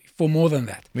for more than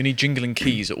that. We need jingling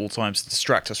keys at all times to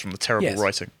distract us from the terrible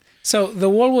writing. So The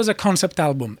Wall was a concept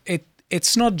album.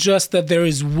 It's not just that there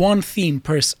is one theme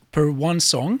per one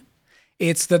song.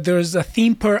 It's that there is a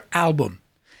theme per album.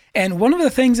 And one of the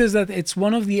things is that it's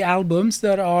one of the albums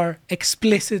that are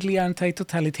explicitly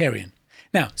anti-totalitarian.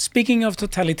 Now, speaking of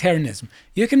totalitarianism,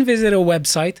 you can visit a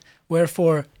website where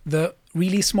for the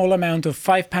really small amount of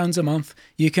 £5 a month,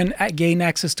 you can gain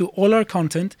access to all our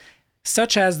content,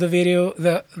 such as the video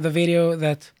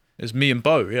that It's me and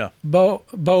Bo, yeah.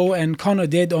 Bo and Connor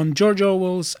did on George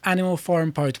Orwell's Animal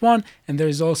Farm Part 1, and there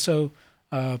is also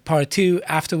Part 2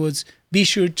 afterwards. Be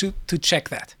sure to check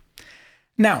that.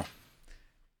 Now,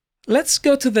 let's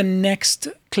go to the next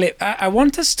clip. I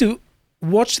want us to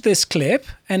watch this clip,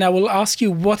 and I will ask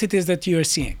you what it is that you are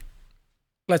seeing.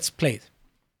 Let's play it.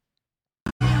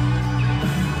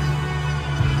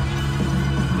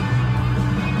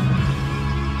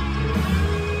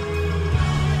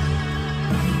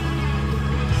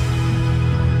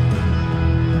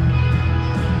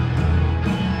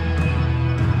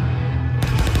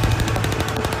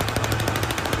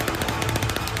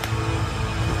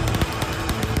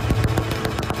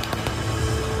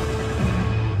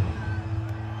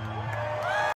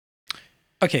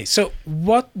 Okay, so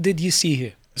what did you see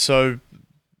here? So,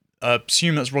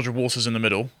 assume that's Roger Waters in the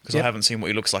middle, because Yep. I haven't seen what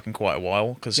he looks like in quite a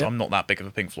while, because Yep. I'm not that big of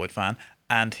a Pink Floyd fan.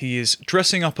 And he is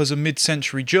dressing up as a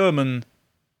mid-century German,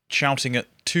 shouting at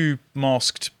two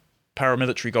masked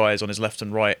paramilitary guys on his left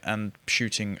and right, and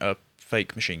shooting a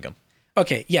fake machine gun.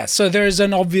 Okay, yeah, so there's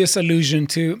an obvious allusion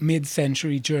to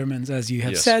mid-century Germans, as you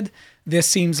have Yes. said. This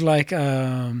seems like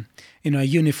a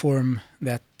uniform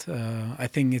that I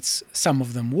think it's some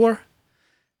of them wore.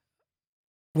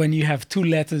 When you have two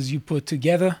letters you put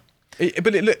together.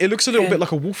 But it looks a little bit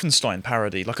like a Wolfenstein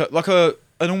parody, like an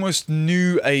almost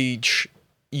new age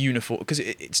uniform, because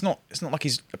it's not like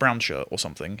he's a brown shirt or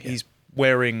something. Yeah. He's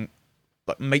wearing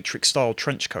like Matrix style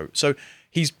trench coat, so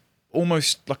he's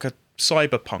almost like a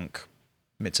cyberpunk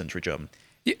mid-century German.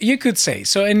 You could say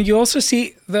so, and you also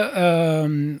see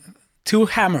the two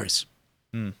hammers.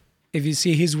 If you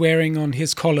see, he's wearing on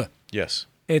his collar. Yes,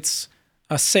 it's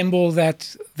a symbol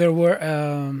that there were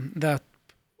that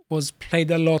was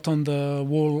played a lot on the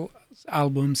Wall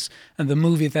albums and the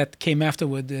movie that came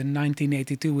afterward in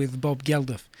 1982 with Bob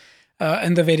Geldof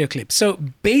and the video clip. So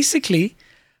basically,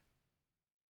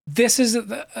 this is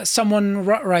someone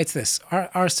writes this,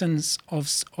 Arsens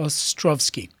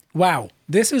Ostrovsky. Wow,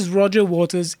 this is Roger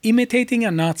Waters imitating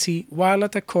a Nazi while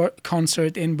at a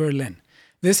concert in Berlin.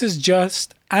 This is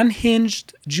just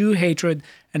unhinged Jew hatred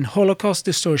and Holocaust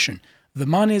distortion. The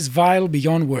man is vile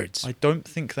beyond words. I don't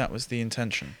think that was the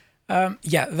intention.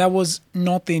 Yeah, that was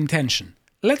not the intention.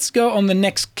 let's go on the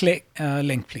next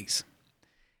link, please.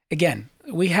 Again,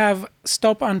 we have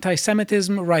Stop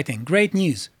Anti-Semitism writing. Great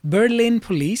news. Berlin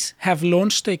police have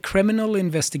launched a criminal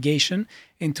investigation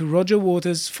into Roger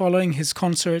Waters following his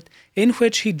concert in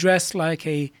which he dressed like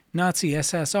a Nazi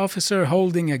SS officer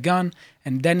holding a gun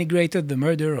and denigrated the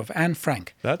murder of Anne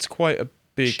Frank. That's quite a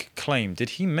big claim.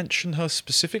 Did he mention her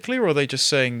specifically, or are they just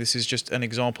saying this is just an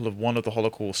example of one of the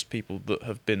Holocaust people that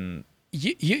have been...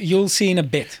 You'll see in a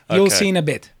bit. Okay. You'll see in a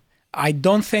bit. I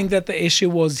don't think that the issue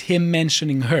was him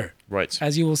mentioning her. Right.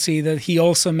 As you will see that he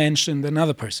also mentioned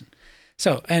another person.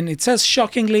 So, and it says,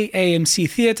 shockingly, AMC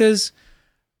Theatres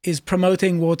is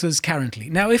promoting Waters currently.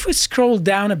 Now, if we scroll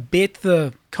down a bit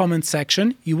the comment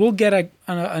section, you will get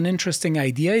an interesting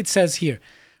idea. It says here,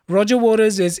 Roger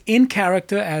Waters is in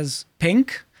character as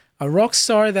Pink, a rock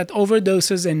star that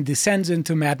overdoses and descends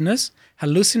into madness,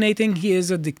 hallucinating he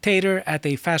is a dictator at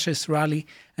a fascist rally,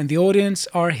 and the audience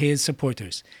are his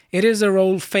supporters. It is a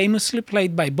role famously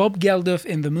played by Bob Geldof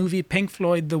in the movie Pink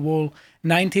Floyd The Wall,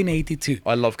 1982.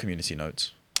 I love Community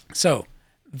Notes. So,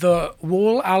 the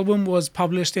Wall album was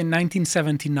published in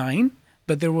 1979,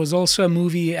 but there was also a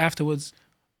movie afterwards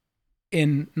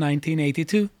in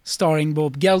 1982 starring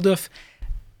Bob Geldof.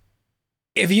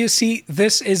 If you see,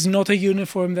 this is not a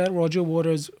uniform that Roger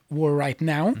Waters wore right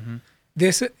now. Mm-hmm.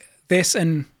 This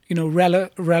and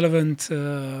relevant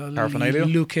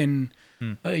looking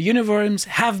uniforms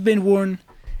have been worn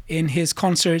in his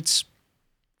concerts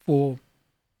for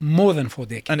more than 4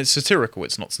 decades. And it's satirical,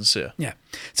 it's not sincere. Yeah.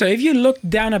 So if you look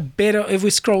down a bit, if we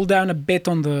scroll down a bit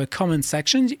on the comment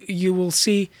section, you will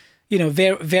see,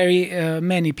 very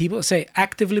many people say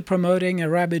actively promoting a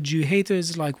rabid Jew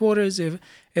haters like Waters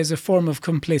as a form of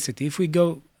complicity. If we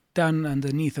go down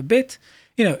underneath a bit,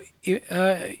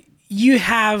 you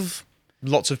have...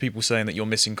 Lots of people saying that you're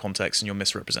missing context and you're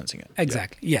misrepresenting it.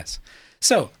 Exactly, yes.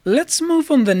 So let's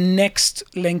move on the next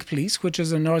link, please, which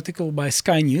is an article by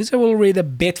Sky News. I will read a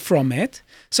bit from it.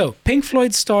 So, Pink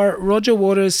Floyd star Roger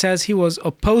Waters says he was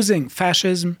opposing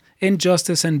fascism,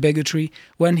 injustice and bigotry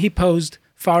when he posed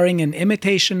firing an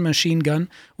imitation machine gun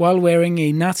while wearing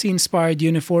a Nazi-inspired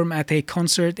uniform at a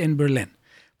concert in Berlin.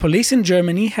 Police in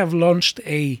Germany have launched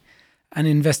an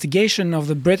investigation of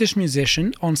the British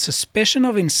musician on suspicion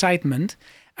of incitement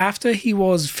after he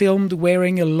was filmed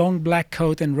wearing a long black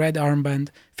coat and red armband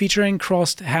featuring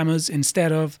crossed hammers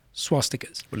instead of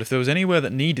swastikas. Well, if there was anywhere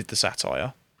that needed the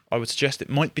satire, I would suggest it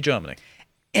might be Germany.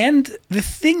 And the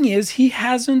thing is, he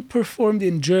hasn't performed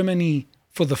in Germany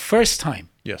for the first time.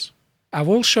 Yes. I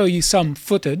will show you some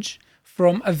footage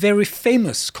from a very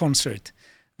famous concert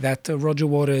that Roger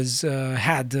Waters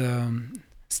had in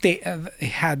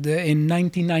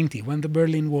 1990 when the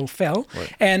Berlin Wall fell.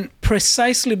 Right. And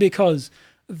precisely because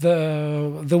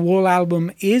the Wall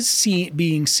album is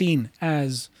being seen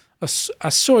as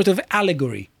a sort of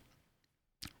allegory,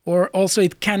 or also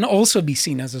it can also be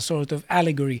seen as a sort of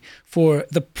allegory for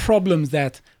the problems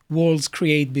that walls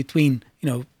create between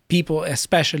people,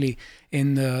 especially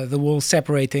in the wall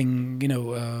separating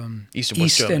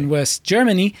East and West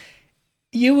Germany.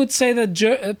 You would say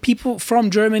that people from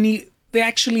Germany, they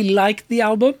actually liked the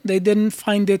album. They didn't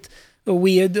find it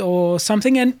weird or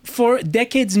something. And for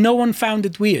decades, no one found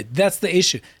it weird. That's the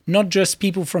issue. Not just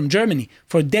people from Germany.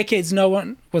 For decades, no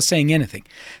one was saying anything.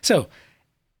 So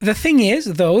the thing is,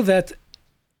 though, that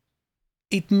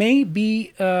it may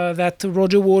be that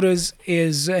Roger Waters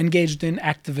is engaged in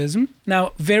activism.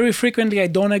 Now, very frequently, I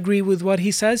don't agree with what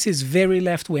he says. He's very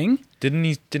left-wing. Didn't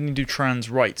he do trans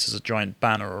rights as a giant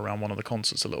banner around one of the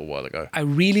concerts a little while ago? I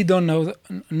really don't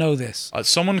know this.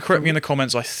 Someone correct me in the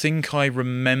comments. I think I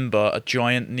remember a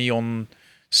giant neon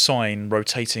sign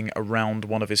rotating around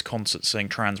one of his concerts saying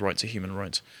trans rights are human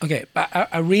rights. Okay, but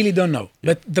I really don't know.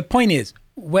 Yeah. But the point is,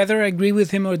 whether I agree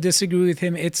with him or disagree with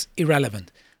him, it's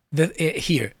irrelevant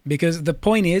here. Because the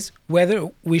point is whether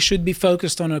we should be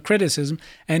focused on our criticism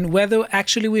and whether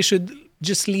actually we should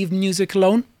just leave music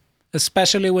alone,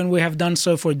 especially when we have done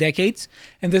so for decades.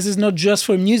 And this is not just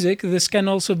for music. This can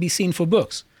also be seen for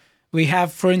books. We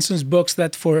have, for instance, books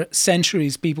that for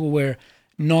centuries people were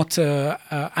not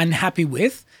unhappy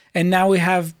with. And now we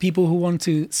have people who want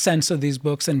to censor these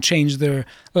books and change their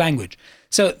language.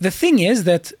 So the thing is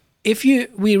that if we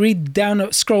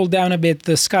scroll down a bit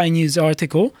the Sky News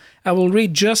article, I will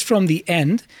read just from the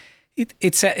end.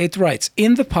 It writes,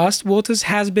 in the past, Waters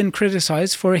has been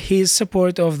criticized for his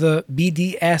support of the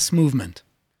BDS movement,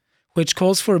 which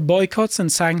calls for boycotts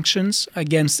and sanctions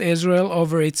against Israel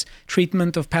over its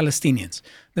treatment of Palestinians.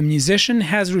 The musician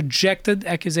has rejected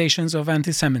accusations of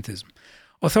anti-Semitism.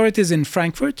 Authorities in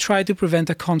Frankfurt tried to prevent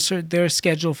a concert there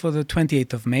scheduled for the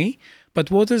 28th of May, but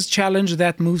Waters challenged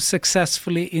that move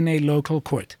successfully in a local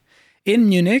court. In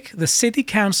Munich, the city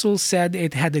council said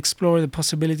it had explored the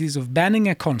possibilities of banning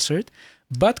a concert,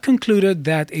 but concluded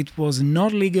that it was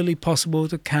not legally possible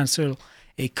to cancel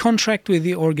a contract with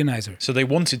the organizer. So they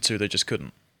wanted to, they just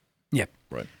couldn't. Yep.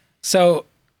 Right. So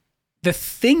the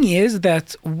thing is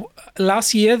that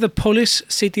last year, the Polish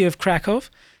city of Krakow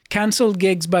cancelled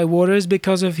gigs by Waters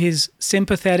because of his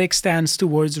sympathetic stance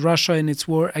towards Russia in its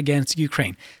war against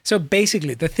Ukraine. So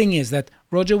basically, the thing is that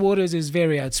Roger Waters is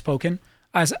very outspoken.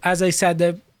 As I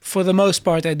said, for the most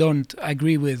part, I don't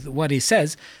agree with what he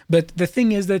says. But the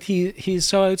thing is that he's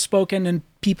so outspoken, and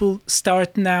people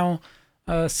start now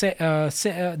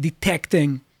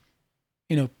detecting,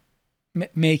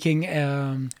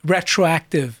 making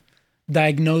retroactive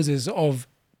diagnosis of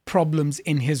problems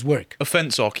in his work.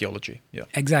 Offense archaeology, yeah.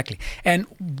 Exactly. And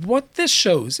what this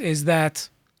shows is that,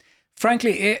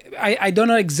 frankly, I don't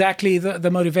know exactly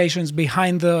the motivations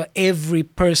behind every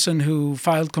person who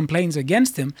filed complaints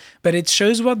against him, but it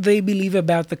shows what they believe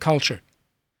about the culture.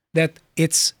 That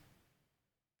it's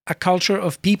a culture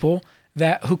of people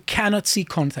who cannot see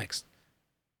context.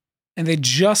 And they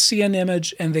just see an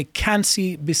image and they can't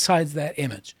see besides that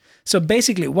image. So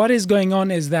basically, what is going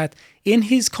on is that in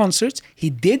his concerts, he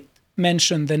did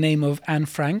mention the name of Anne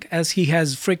Frank, as he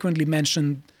has frequently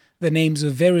mentioned the names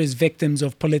of various victims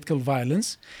of political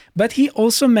violence. But he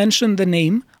also mentioned the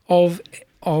name of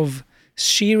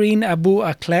Shirin Abu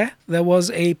Akleh. There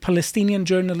was a Palestinian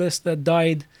journalist that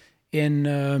died in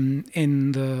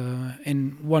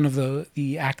one of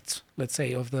the acts, let's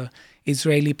say, of the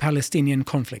Israeli-Palestinian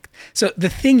conflict. So the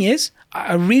thing is,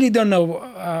 I really don't know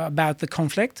about the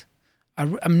conflict.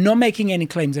 I'm not making any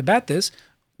claims about this.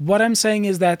 What I'm saying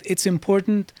is that it's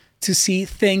important to see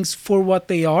things for what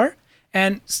they are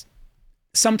and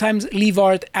sometimes leave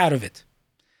art out of it.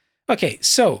 Okay,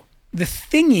 so the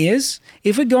thing is,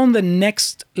 if we go on the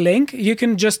next link, you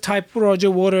can just type Roger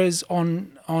Waters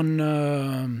on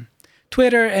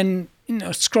Twitter and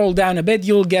scroll down a bit,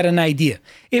 you'll get an idea.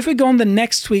 If we go on the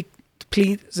next tweet,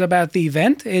 please, about the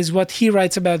event, is what he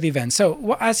writes about the event.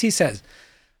 So, as he says,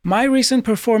 my recent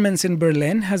performance in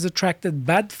Berlin has attracted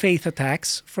bad faith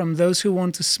attacks from those who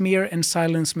want to smear and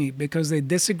silence me because they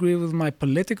disagree with my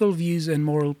political views and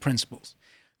moral principles.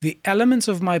 The elements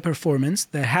of my performance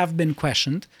that have been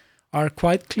questioned are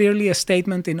quite clearly a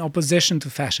statement in opposition to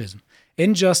fascism,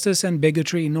 injustice and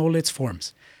bigotry in all its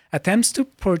forms. Attempts to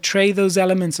portray those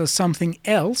elements as something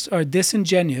else are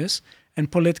disingenuous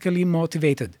and politically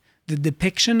motivated. The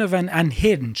depiction of an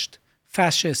unhinged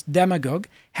fascist demagogue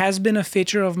has been a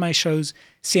feature of my shows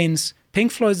since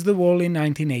Pink Floyd's The Wall in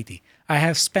 1980. I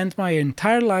have spent my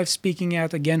entire life speaking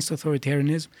out against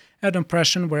authoritarianism and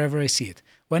oppression wherever I see it.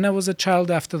 When I was a child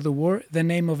after the war, the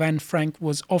name of Anne Frank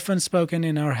was often spoken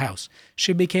in our house.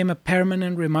 She became a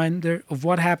permanent reminder of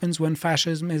what happens when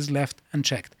fascism is left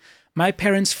unchecked. My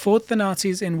parents fought the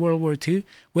Nazis in World War II,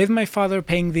 with my father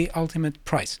paying the ultimate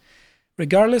price.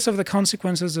 Regardless of the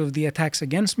consequences of the attacks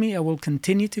against me, I will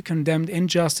continue to condemn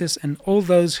injustice and all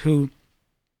those who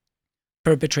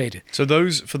perpetrate it. So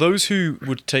for those who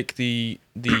would take the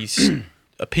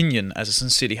opinion as a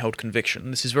sincerely held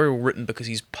conviction, this is very well written because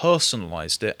he's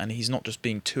personalised it and he's not just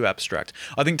being too abstract.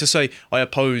 I think to say, I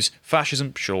oppose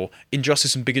fascism, sure,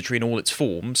 injustice and bigotry in all its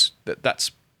forms,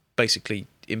 that's basically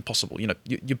impossible.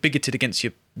 You're bigoted against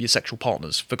your sexual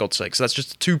partners, for God's sake. So that's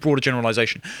just too broad a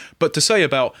generalization. But to say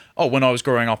about, when I was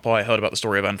growing up, I heard about the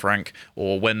story of Anne Frank,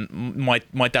 or when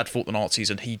my dad fought the Nazis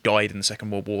and he died in the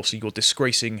Second World War, so you're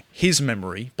disgracing his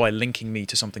memory by linking me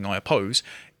to something I oppose,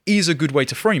 is a good way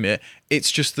to frame it. It's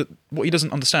just that what he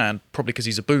doesn't understand, probably because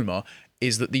he's a boomer,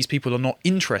 is that these people are not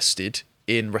interested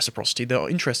in reciprocity. They're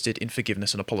interested in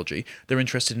forgiveness and apology. They're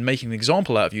interested in making an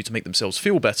example out of you to make themselves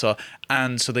feel better,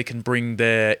 and so they can bring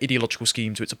their ideological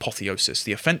scheme to its apotheosis,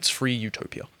 the offense-free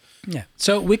utopia. Yeah.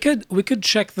 So we could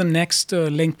check the next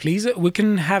link, please. We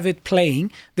can have it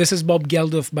playing. This is Bob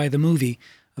Geldof by the movie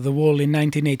The Wall in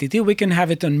 1982. We can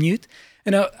have it on mute.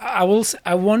 I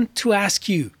want to ask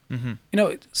you, to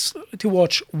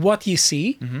watch what you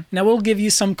see, and I will give you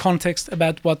some context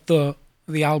about what the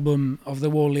album of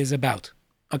The Wall is about.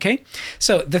 Okay?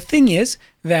 So the thing is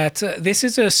that this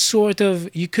is a sort of,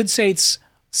 you could say it's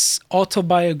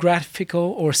autobiographical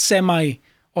or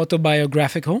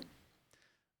semi-autobiographical,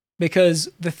 because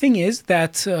the thing is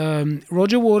that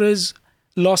Roger Waters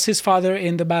lost his father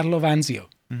in the Battle of Anzio.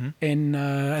 And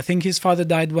I think his father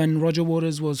died when Roger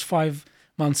Waters was 5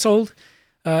 months old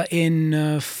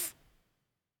in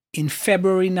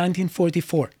February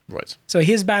 1944. Right. So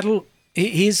his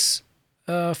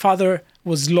father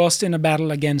was lost in a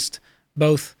battle against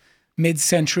both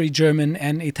mid-century German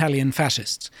and Italian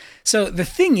fascists. So the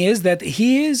thing is that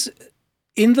he is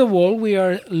in the wall. We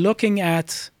are looking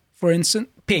at, for instance,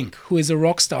 Pink, who is a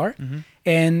rock star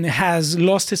and has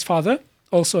lost his father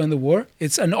also in the war.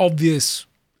 It's an obvious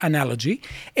analogy,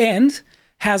 and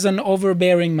has an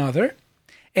overbearing mother.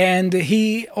 And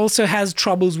he also has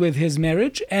troubles with his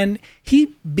marriage, and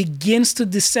he begins to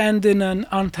descend in an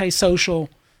antisocial,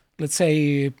 let's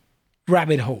say,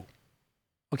 rabbit hole.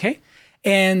 Okay?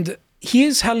 And he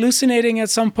is hallucinating at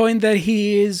some point that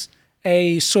he is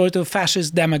a sort of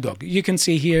fascist demagogue. You can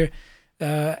see here,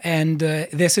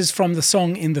 this is from the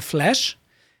song In the Flesh.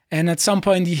 And at some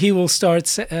point he will start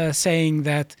saying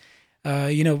that,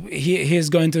 he is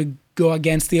going to go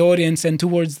against the audience. And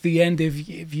towards the end,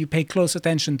 if you pay close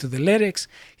attention to the lyrics,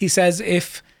 he says,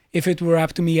 if it were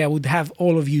up to me, I would have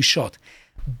all of you shot.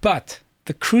 But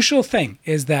the crucial thing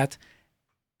is that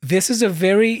this is a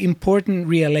very important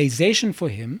realization for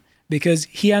him, because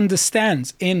he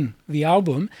understands in the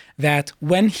album that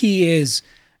when he is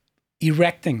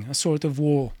erecting a sort of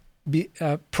wall,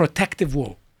 a protective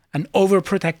wall, an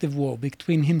overprotective wall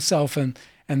between himself and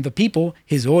the people,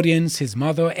 his audience, his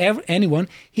mother, anyone,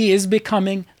 he is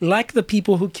becoming like the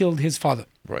people who killed his father.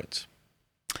 Right.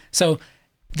 So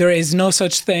there is no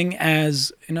such thing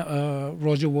as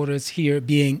Roger Waters here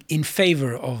being in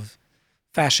favor of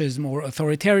fascism or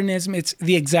authoritarianism. It's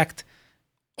the exact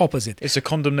opposite. It's a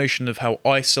condemnation of how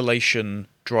isolation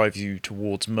drives you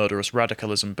towards murderous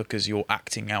radicalism because you're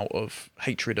acting out of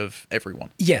hatred of everyone.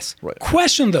 Yes. Right.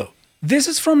 Question though, this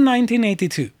is from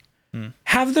 1982.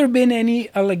 Have there been any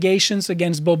allegations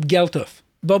against Bob Geldof?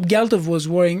 Bob Geldof was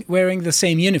wearing the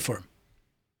same uniform.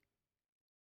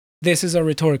 This is a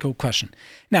rhetorical question.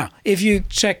 Now, if you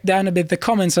check down a bit the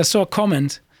comments, I saw a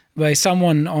comment by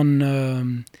someone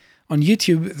on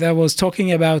YouTube that was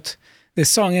talking about this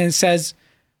song, and it says,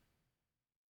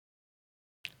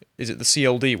 is it the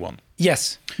CLD one?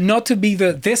 Yes. Not to be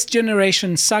the this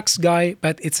generation sucks guy,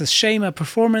 but it's a shame a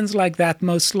performance like that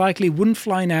most likely wouldn't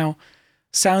fly now.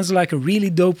 Sounds like a really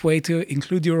dope way to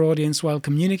include your audience while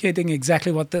communicating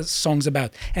exactly what the song's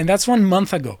about. And that's 1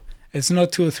 month ago. It's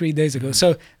not 2 or 3 days ago.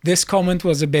 So this comment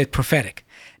was a bit prophetic.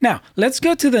 Now, let's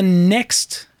go to the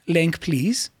next link,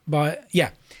 please.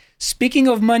 Speaking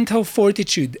of mental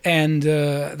fortitude and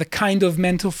the kind of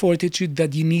mental fortitude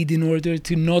that you need in order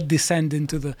to not descend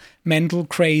into the mental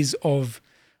craze of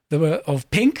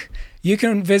Pink, you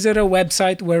can visit a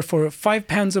website where for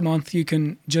 £5 a month you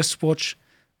can just watch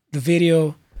the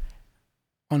video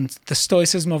on the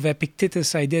Stoicism of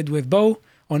Epictetus I did with Bo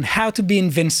on how to be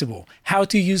invincible, how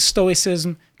to use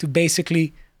Stoicism to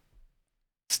basically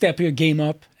step your game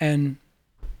up and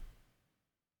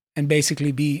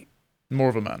basically be more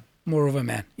of a man. More of a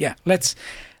man. Yeah.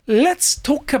 Let's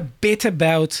talk a bit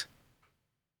about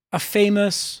a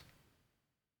famous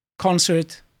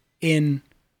concert in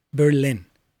Berlin.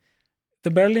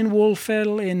 The Berlin Wall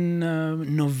fell in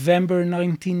November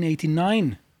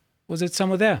 1989. Was it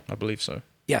somewhere there? I believe so.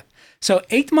 Yeah. So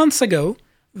 8 months ago,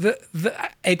 the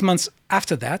 8 months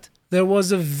after that, there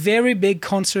was a very big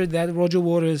concert that Roger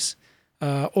Waters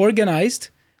organized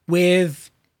with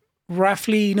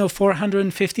roughly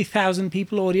 450,000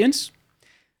 people audience.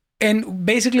 And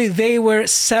basically they were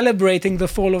celebrating the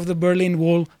fall of the Berlin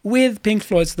Wall with Pink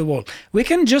Floyd's The Wall. We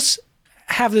can just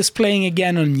have this playing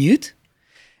again on mute.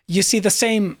 You see the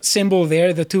same symbol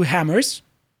there, the two hammers.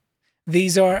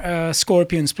 These are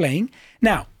scorpions playing.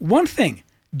 Now, one thing,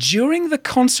 during the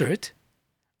concert,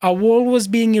 a wall was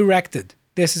being erected.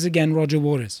 This is again Roger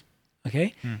Waters.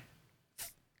 Okay?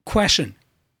 Question.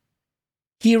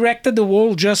 He erected the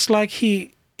wall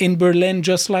in Berlin,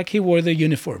 just like he wore the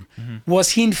uniform.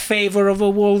 Was he in favor of a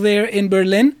wall there in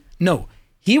Berlin? No.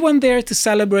 He went there to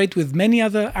celebrate with many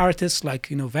other artists like,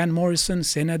 Van Morrison,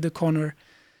 Sinéad O'Connor.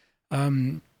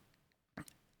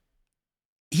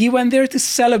 He went there to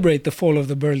celebrate the fall of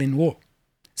the Berlin Wall.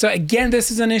 So again,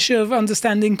 this is an issue of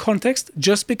understanding context.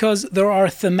 Just because there are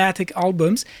thematic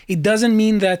albums, it doesn't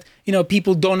mean that,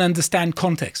 people don't understand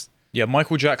context. Yeah,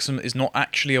 Michael Jackson is not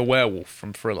actually a werewolf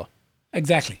from Thriller.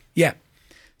 Exactly, yeah.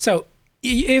 So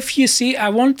if you see, I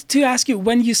want to ask you,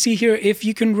 when you see here, if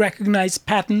you can recognize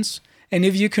patterns and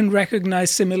if you can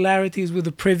recognize similarities with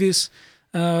the previous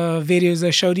videos I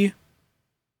showed you.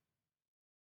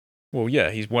 Well,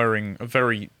 yeah, he's wearing a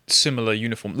very similar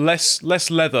uniform. Less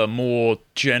leather, more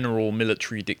general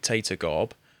military dictator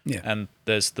garb. Yeah. And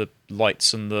there's the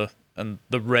lights and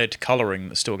the red colouring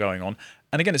that's still going on.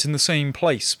 And again, it's in the same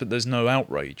place, but there's no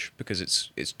outrage because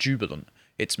it's jubilant.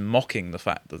 It's mocking the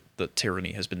fact that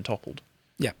tyranny has been toppled.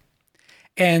 Yeah.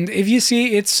 And if you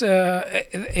see, it's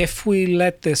if we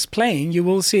let this playing, you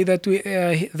will see that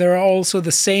there are also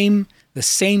the same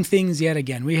things yet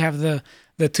again. We have the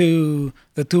two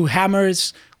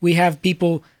hammers. We have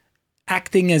people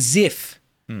acting as if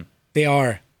they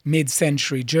are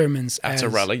mid-century Germans At a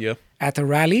rally, yeah. At a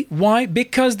rally. Why?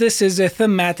 Because this is a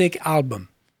thematic album.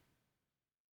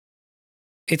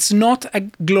 It's not a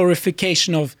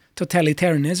glorification of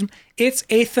totalitarianism. It's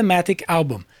a thematic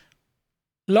album.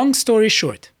 Long story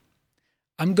short,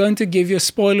 I'm going to give you a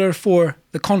spoiler for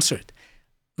the concert.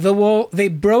 They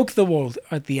broke the wall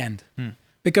at the end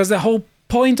because the whole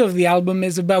point of the album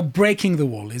is about breaking the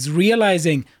wall, is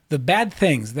realizing the bad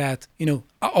things that,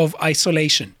 of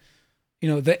isolation,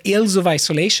 the ills of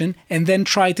isolation, and then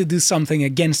try to do something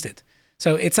against it.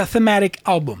 So it's a thematic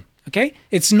album, okay?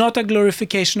 It's not a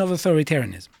glorification of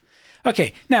authoritarianism.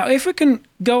 Okay, now if we can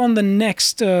go on the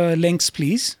next links,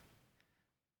 please.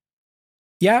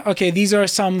 Yeah, okay, these are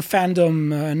some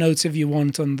fandom notes if you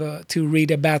want to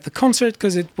read about the concert,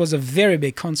 because it was a very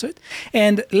big concert.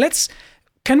 And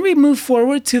can we move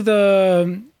forward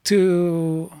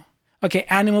okay,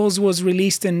 Animals was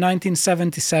released in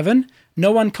 1977.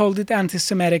 No one called it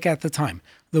anti-Semitic at the time.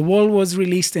 The Wall was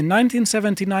released in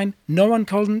 1979. No one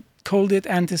called it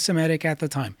anti-Semitic at the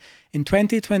time. In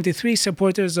 2023,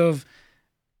 supporters of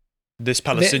this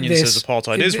Palestinian says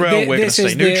apartheid Israel. We're going to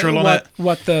stay neutral on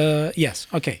it. Yes.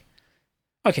 Okay.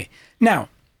 Now,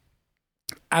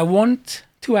 I want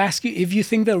to ask you if you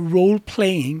think that role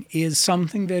playing is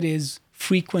something that is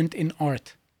frequent in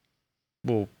art.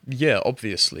 Well, yeah,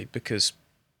 obviously, because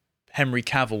Henry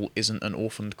Cavill isn't an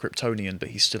orphaned Kryptonian, but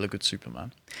he's still a good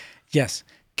Superman. Yes.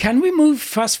 Can we move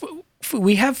fast?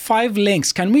 We have 5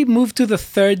 links. Can we move to the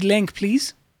 3rd link,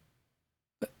 please?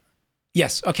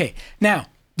 Yes. Okay. Now,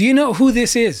 do you know who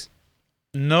this is?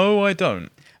 No, I don't.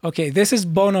 Okay, this is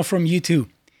Bono from U2.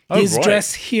 He's right.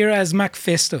 dressed here as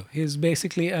Mephisto. He's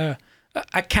basically a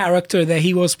character that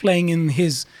he was playing in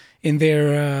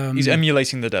their. He's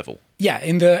emulating the devil. Yeah,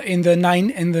 in the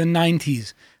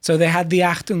 90s. So they had the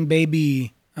Achtung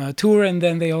Baby tour, and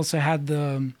then they also had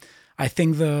the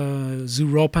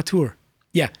Zuropa tour.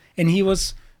 Yeah, and he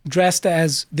was dressed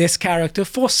as this character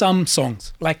for some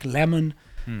songs, like Lemon,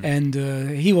 and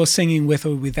he was singing With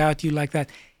or Without You, like that.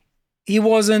 He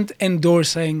wasn't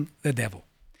endorsing the devil.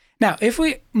 Now, if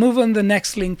we move on the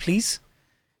next link, please.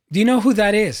 Do you know who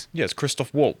that is? Yeah, it's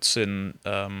Christoph Waltz in...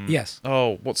 yes.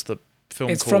 Oh, what's the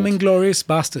film It's called? from Inglourious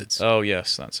Bastards. Oh,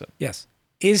 yes, that's it. Yes.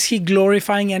 Is he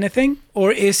glorifying anything,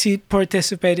 or is he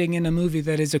participating in a movie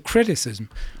that is a criticism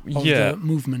of the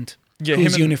movement,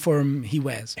 whose uniform he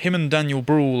wears? Him and Daniel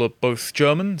Bruhl are both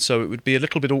German, so it would be a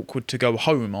little bit awkward to go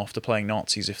home after playing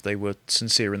Nazis if they were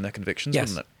sincere in their convictions, Yes.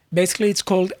 wouldn't it? Basically, it's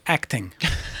called acting.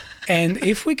 And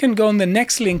if we can go on the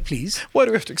next link, please. Why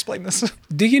do we have to explain this?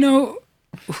 Do you know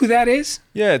who that is?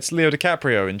 Yeah, it's Leo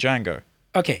DiCaprio in Django.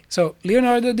 Okay, so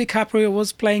Leonardo DiCaprio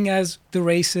was playing as the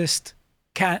racist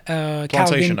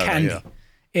Calvin Candy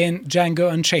in Django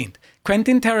Unchained.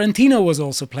 Quentin Tarantino was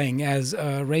also playing as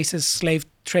a racist slave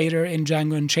trader in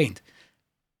Django Unchained.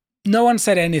 No one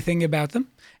said anything about them.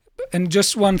 And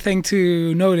just one thing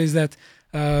to note is that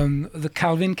the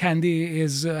Calvin Candy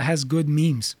has good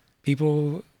memes.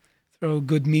 People throw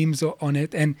good memes on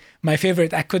it. And my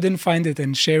favorite, I couldn't find it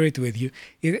and share it with you.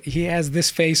 He has this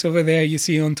face over there you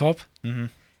see on top. Mm-hmm.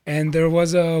 And there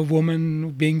was a woman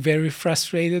being very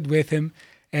frustrated with him.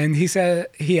 And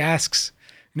he asks,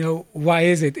 why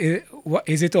is it?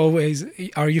 Is it always,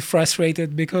 are you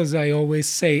frustrated because I always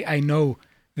say, I know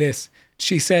this?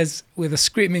 She says with a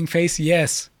screaming face,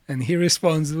 yes. And he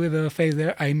responds with a face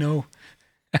there, I know.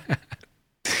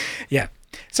 Yeah.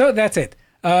 So that's it.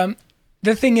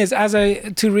 The thing is,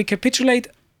 to recapitulate,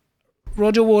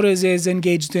 Roger Waters is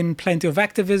engaged in plenty of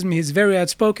activism. He's very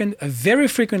outspoken. I very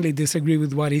frequently disagree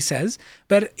with what he says.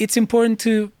 But it's important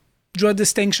to draw a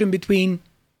distinction between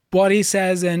what he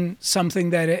says and something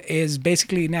that is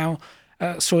basically now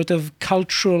a sort of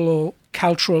cultural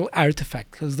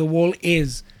artifact. Because The Wall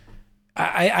is,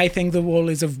 I think The Wall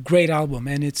is a great album,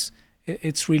 and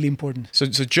it's really important. So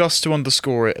just to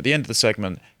underscore it, at the end of the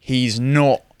segment, he's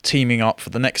not teaming up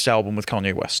for the next album with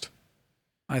Kanye West.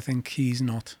 I think he's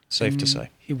not. Safe to say.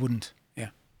 He wouldn't, yeah.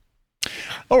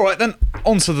 All right, then,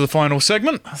 on to the final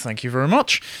segment. Thank you very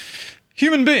much.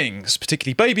 Human beings,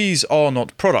 particularly babies, are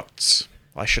not products.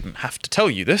 I shouldn't have to tell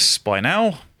you this by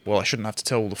now. Well, I shouldn't have to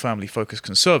tell all the family-focused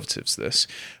conservatives this.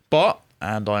 But,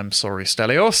 and I'm sorry,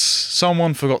 Stelios,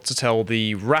 someone forgot to tell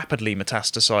the rapidly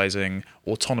metastasizing,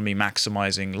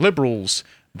 autonomy-maximizing liberals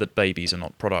that babies are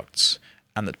not products.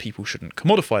 and that people shouldn't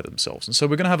commodify themselves. And so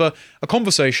we're going to have a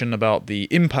conversation about the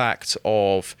impact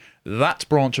of that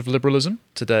branch of liberalism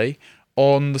today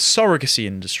on the surrogacy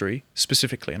industry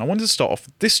specifically. And I wanted to start off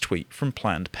with this tweet from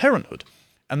Planned Parenthood.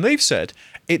 And they've said,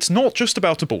 it's not just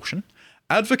about abortion.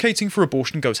 Advocating for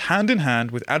abortion goes hand in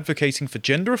hand with advocating for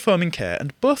gender-affirming care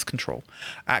and birth control.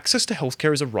 Access to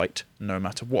healthcare is a right, no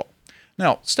matter what.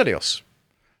 Now, Stelios,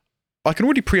 I can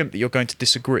already preempt that you're going to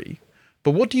disagree,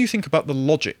 but what do you think about the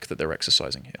logic that they're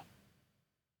exercising here?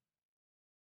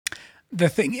 The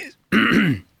thing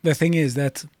is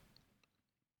that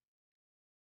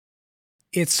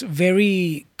it's a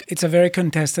very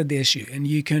contested issue, and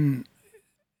you can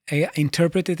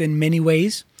interpret it in many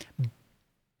ways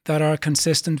that are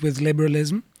consistent with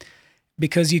liberalism,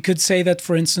 because you could say that,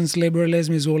 for instance,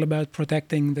 liberalism is all about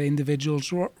protecting the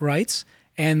individual's rights,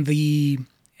 and the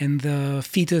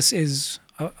fetus is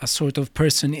a sort of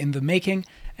person in the making,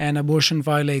 and abortion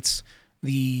violates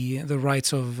the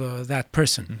rights of that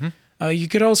person. Mm-hmm. You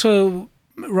could also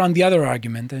run the other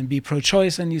argument and be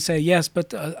pro-choice, and you say, yes,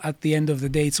 but at the end of the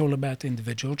day, it's all about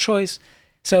individual choice.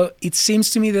 So it seems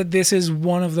to me that this is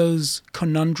one of those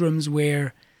conundrums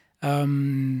where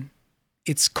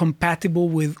it's compatible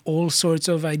with all sorts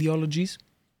of ideologies.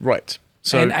 Right.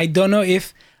 So, and I don't know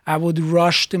if I would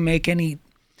rush to make any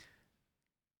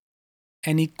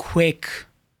quick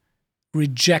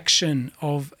rejection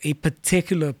of a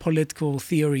particular political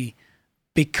theory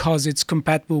because it's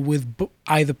compatible with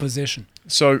either position.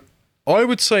 So I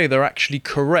would say they're actually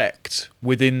correct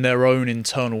within their own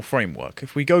internal framework.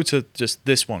 If we go to just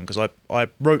this one, because I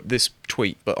wrote this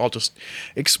tweet, but I'll just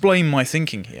explain my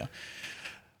thinking here.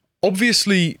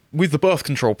 Obviously, with the birth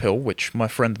control pill, which my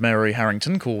friend Mary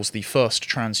Harrington calls the first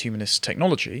transhumanist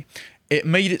technology, it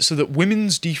made it so that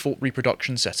women's default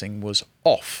reproduction setting was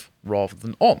off rather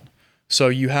than on. So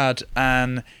you had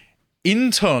an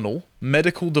internal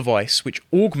medical device which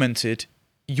augmented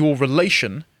your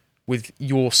relation with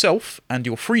yourself and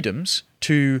your freedoms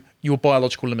to your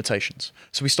biological limitations.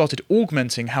 So we started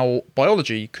augmenting how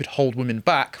biology could hold women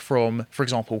back from, for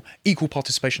example, equal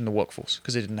participation in the workforce,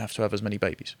 because they didn't have to have as many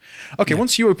babies. Okay,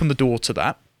 Once you open the door to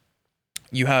that,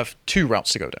 you have two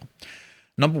routes to go down.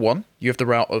 Number one, you have the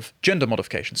route of gender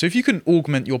modification. So if you can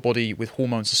augment your body with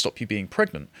hormones to stop you being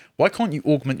pregnant, why can't you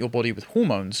augment your body with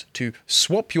hormones to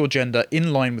swap your gender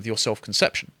in line with your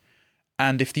self-conception?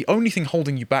 And if the only thing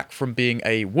holding you back from being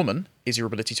a woman is your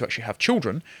ability to actually have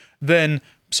children, then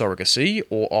surrogacy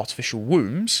or artificial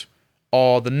wombs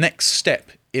are the next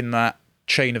step in that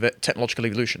chain of technological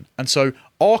evolution. And so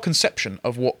our conception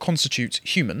of what constitutes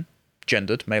human,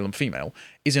 gendered, male and female,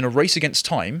 is in a race against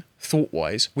time,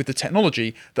 thought-wise, with the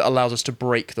technology that allows us to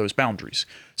break those boundaries.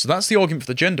 So that's the argument for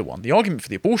the gender one. The argument for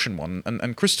the abortion one,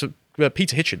 and Peter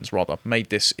Hitchens, rather, made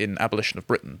this in Abolition of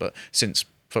Britain, but since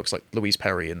folks like Louise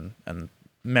Perry and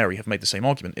Mary have made the same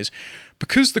argument, is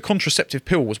because the contraceptive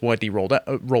pill was widely rolled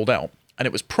out, and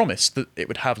it was promised that it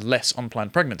would have less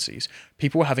unplanned pregnancies,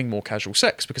 people were having more casual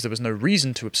sex because there was no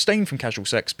reason to abstain from casual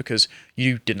sex because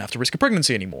you didn't have to risk a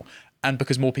pregnancy anymore. And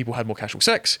because more people had more casual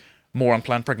sex, more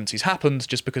unplanned pregnancies happened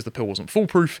just because the pill wasn't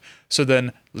foolproof. So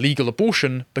then legal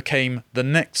abortion became the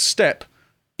next step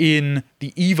in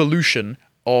the evolution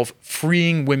of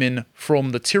freeing women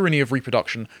from the tyranny of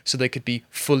reproduction so they could be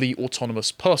fully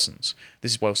autonomous persons.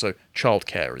 This is why also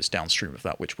childcare is downstream of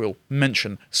that, which we'll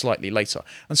mention slightly later.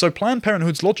 And so Planned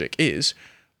Parenthood's logic is,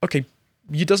 okay,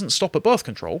 it doesn't stop at birth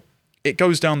control. It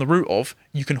goes down the route of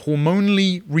you can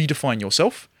hormonally redefine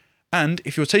yourself, and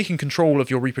if you're taking control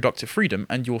of your reproductive freedom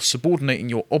and you're subordinating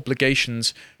your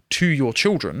obligations to your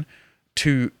children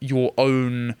to your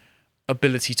own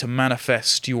ability to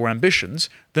manifest your ambitions,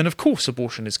 then of course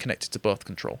abortion is connected to birth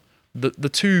control. The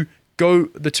two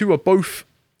are both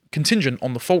contingent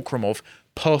on the fulcrum of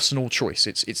personal choice.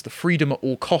 It's the freedom at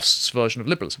all costs version of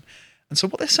liberalism. And so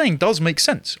what they're saying does make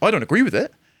sense. I don't agree with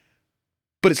it,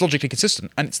 but it's logically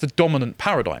consistent and it's the dominant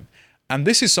paradigm. And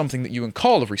this is something that you and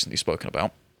Carl have recently spoken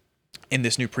about in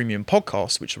this new premium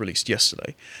podcast, which was released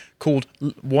yesterday, called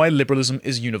Why Liberalism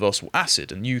is Universal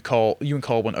Acid. And you and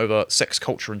Carl went over Sex,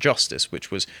 Culture and Justice, which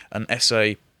was an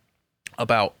essay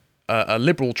about a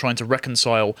liberal trying to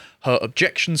reconcile her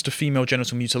objections to female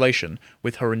genital mutilation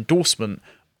with her endorsement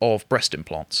of breast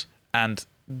implants. And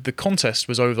the contest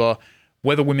was over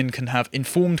whether women can have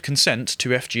informed consent to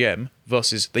FGM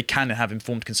versus they can have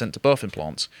informed consent to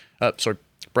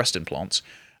breast implants.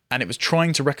 And it was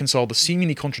trying to reconcile the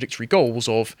seemingly contradictory goals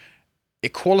of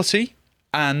equality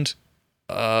and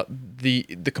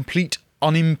the complete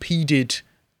unimpeded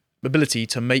ability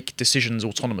to make decisions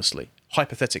autonomously,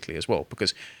 hypothetically as well,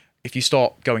 because if you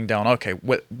start going down, okay,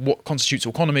 what constitutes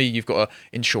autonomy? You've got to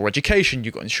ensure education,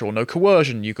 you've got to ensure no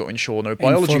coercion, you've got to ensure no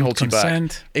biology Informed holds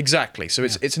consent. you back. Exactly. So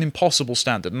it's an impossible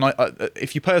standard. And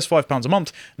if you pay us £5 a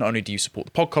month, not only do you support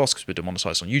the podcast because we're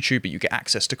demonetized on YouTube, but you get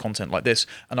access to content like this.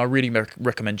 And I really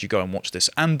recommend you go and watch this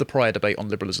and the prior debate on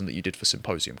liberalism that you did for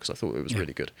Symposium, because I thought it was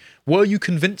really good. Were you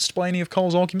convinced by any of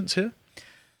Carl's arguments here?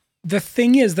 The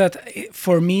thing is that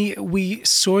for me, we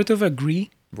sort of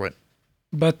agree. Right.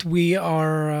 But we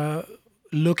are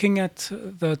looking at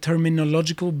the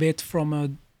terminological bit from a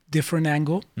different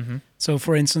angle. Mm-hmm. So,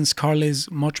 for instance, Carl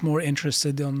is much more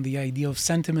interested on the idea of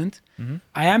sentiment. Mm-hmm.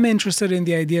 I am interested in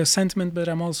the idea of sentiment, but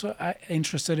I'm also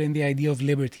interested in the idea of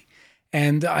liberty.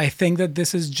 And I think that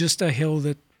this is just a hill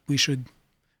that we should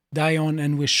die on,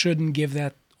 and we shouldn't give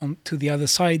that on to the other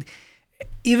side,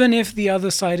 even if the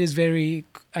other side is very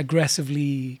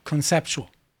aggressively conceptual.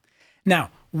 Now,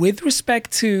 with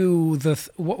respect to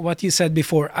what you said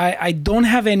before, I don't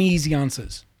have any easy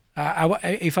answers.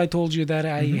 If I told you that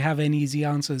I have any easy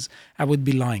answers, I would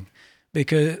be lying.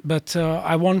 But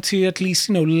I want to at least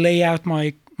lay out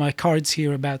my cards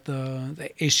here about the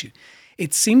issue.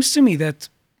 It seems to me that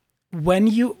when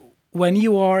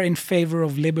you are in favor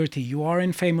of liberty, you are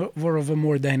in favor of a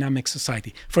more dynamic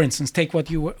society. For instance, take what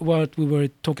we were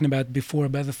talking about before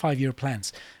about the 5-year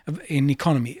plans in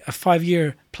economy. A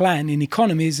 5-year plan in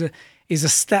economy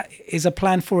is a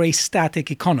plan for a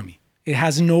static economy. It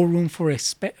has no room for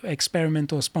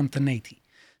experiment or spontaneity.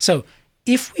 So,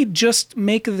 if we just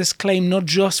make this claim not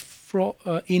just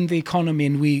in the economy,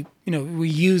 and we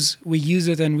use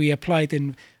it and we apply it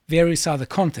in various other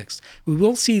contexts, we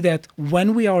will see that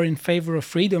when we are in favor of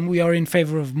freedom, we are in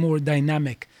favor of more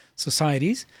dynamic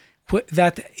societies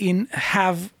that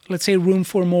have, let's say, room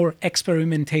for more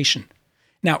experimentation.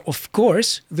 Now, of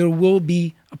course, there will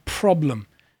be a problem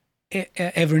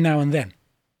every now and then.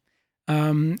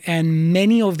 And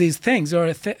many of these things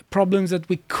are problems that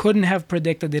we couldn't have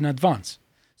predicted in advance.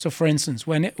 So, for instance,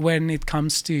 when it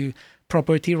comes to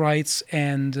property rights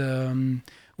and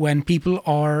when people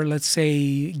are, let's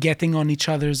say, getting on each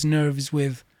other's nerves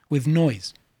with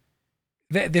noise.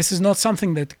 This is not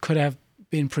something that could have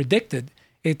been predicted.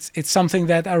 It's something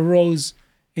that arose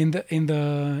in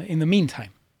the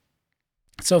meantime.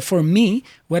 So for me,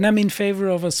 when I'm in favor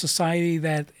of a society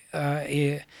that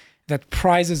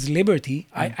prizes liberty,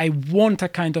 I want a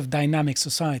kind of dynamic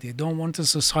society. I don't want a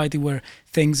society where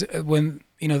the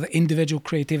individual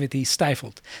creativity is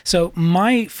stifled. So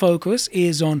my focus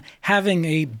is on having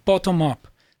a bottom-up,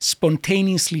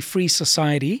 spontaneously free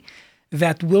society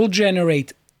that will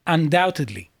generate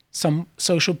undoubtedly some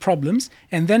social problems,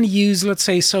 and then use, let's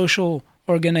say, social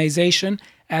organization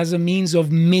as a means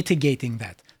of mitigating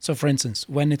that. So, for instance,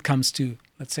 when it comes to,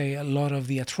 let's say, a lot of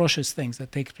the atrocious things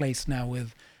that take place now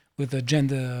with the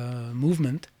gender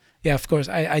movement, yeah, of course,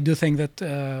 I do think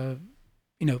that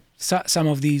some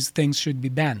of these things should be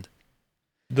banned.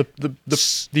 The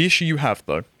issue you have,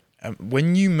 though,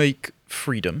 when you make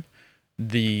freedom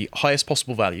the highest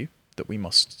possible value that we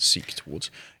must seek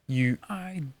towards,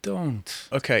 I don't.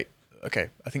 Okay.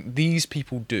 I think these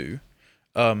people do.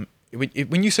 When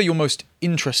you say you're most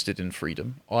interested in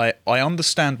freedom, I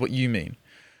understand what you mean.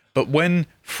 But when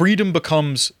freedom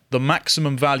becomes the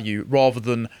maximum value rather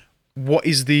than what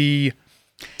is the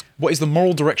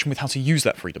moral direction with how to use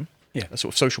that freedom, a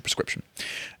sort of social prescription,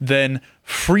 then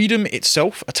freedom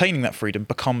itself, attaining that freedom,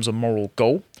 becomes a moral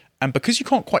goal. And because you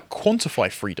can't quite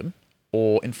quantify freedom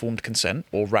or informed consent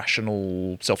or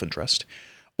rational self-interest,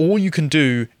 all you can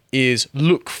do is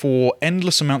look for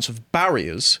endless amounts of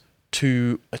barriers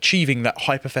to achieving that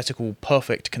hypothetical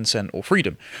perfect consent or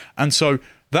freedom. And so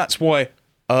that's why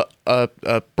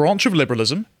a branch of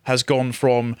liberalism has gone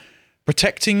from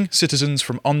protecting citizens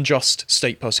from unjust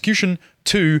state persecution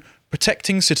to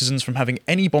protecting citizens from having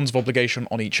any bonds of obligation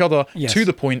on each other, to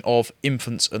the point of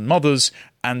infants and mothers.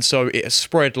 And so it has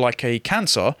spread like a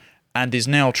cancer and is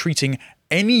now treating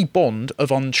any bond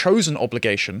of unchosen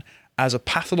obligation as a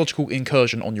pathological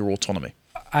incursion on your autonomy.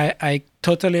 I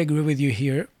totally agree with you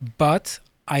here, but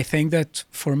I think that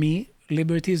for me,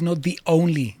 liberty is not the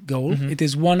only goal. Mm-hmm. It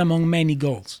is one among many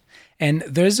goals. And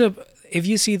if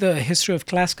you see the history of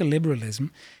classical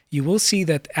liberalism, you will see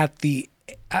that at the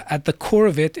core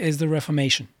of it is the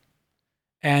Reformation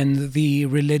and the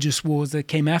religious wars that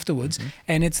came afterwards. Mm-hmm.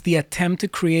 And it's the attempt to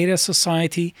create a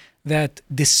society that,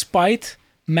 despite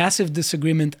massive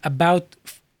disagreement about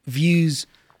views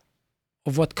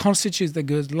of what constitutes the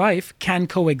good life, can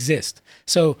coexist.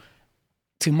 So,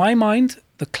 to my mind,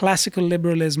 the classical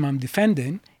liberalism I'm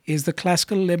defending is the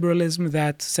classical liberalism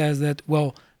that says that,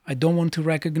 well, I don't want to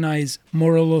recognize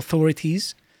moral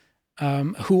authorities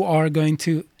who are going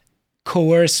to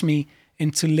coerce me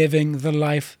into living the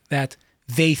life that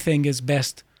they think is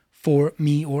best for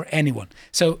me or anyone.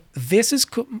 So this is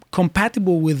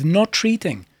compatible with not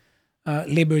treating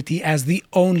liberty as the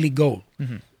only goal,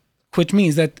 which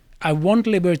means that I want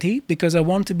liberty because I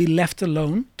want to be left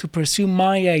alone to pursue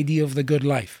my idea of the good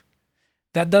life.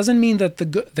 That doesn't mean that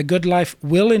the good life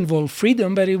will involve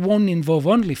freedom, but it won't involve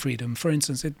only freedom. For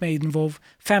instance, it may involve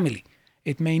family.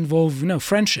 It may involve,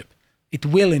 friendship. It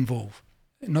will involve.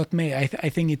 Not may. I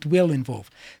think it will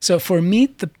involve. So for me,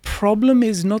 the problem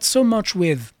is not so much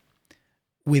with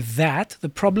that. The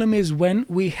problem is when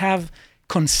we have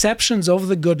conceptions of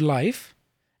the good life,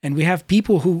 and we have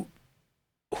people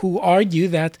who argue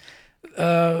that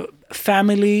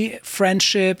family,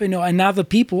 friendship, and other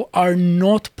people are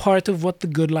not part of what the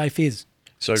good life is.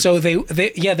 So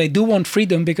they do want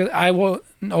freedom, because I want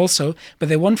also, but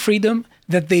they want freedom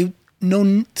that they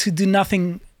know to do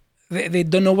nothing. They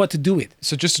don't know what to do with.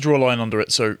 So just to draw a line under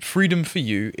it, so freedom for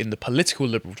you in the political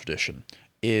liberal tradition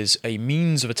is a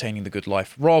means of attaining the good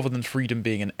life, rather than freedom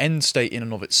being an end state in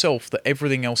and of itself that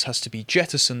everything else has to be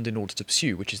jettisoned in order to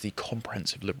pursue, which is the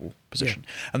comprehensive liberal position.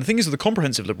 Yeah. And the thing is, with the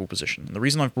comprehensive liberal position, and the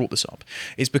reason I've brought this up,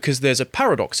 is because there's a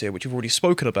paradox here, which we've already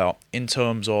spoken about, in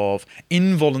terms of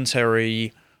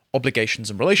involuntary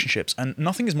obligations and relationships, and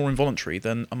nothing is more involuntary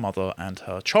than a mother and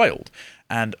her child.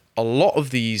 And a lot of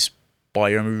these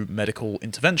biomedical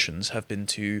interventions have been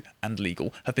to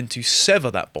sever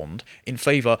that bond in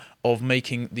favour of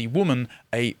making the woman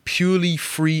a purely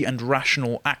free and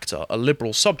rational actor, a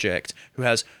liberal subject who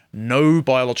has no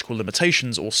biological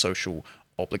limitations or social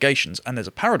obligations. And there's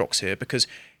a paradox here, because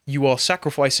you are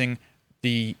sacrificing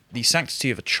the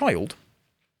sanctity of a child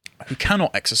who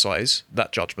cannot exercise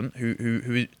that judgment,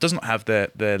 who does not have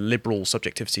their liberal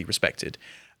subjectivity respected.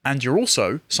 And you're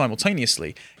also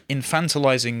simultaneously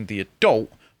infantilizing the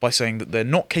adult by saying that they're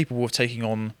not capable of taking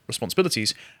on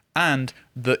responsibilities, and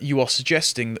that you are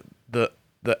suggesting that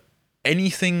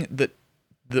anything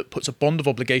that puts a bond of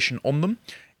obligation on them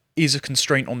is a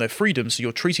constraint on their freedom. So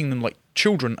you're treating them like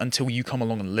children until you come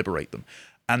along and liberate them.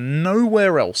 And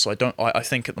nowhere else, I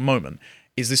think at the moment,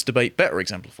 is this debate better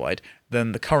exemplified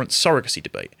than the current surrogacy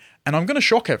debate. And I'm going to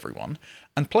shock everyone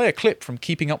and play a clip from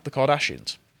Keeping Up the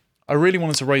Kardashians. I really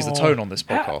wanted to raise the tone on this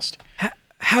podcast.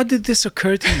 How did this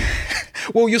occur to you?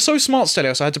 Well, you're so smart,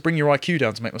 Stelios, I had to bring your IQ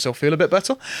down to make myself feel a bit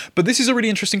better. But this is a really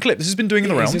interesting clip. This has been doing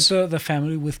the rounds. Is it the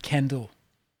family with Kendall?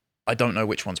 I don't know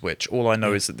which one's which. All I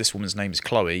know is that this woman's name is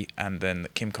Chloe, and then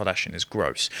that Kim Kardashian is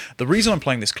gross. The reason I'm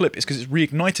playing this clip is because it's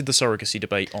reignited the surrogacy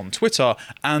debate on Twitter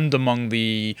and among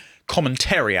the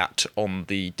commentariat on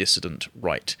the dissident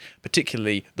right,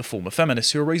 particularly the former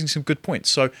feminists, who are raising some good points.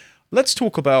 So let's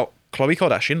talk about Khloe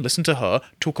Kardashian, listen to her,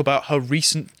 talk about her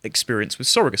recent experience with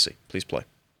surrogacy. Please play.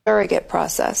 Surrogate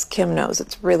process. Kim knows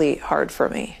it's really hard for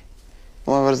me.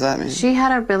 Well, what does that mean? She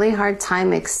had a really hard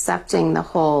time accepting the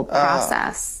whole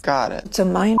process. Got it. It's a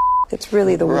mind. It's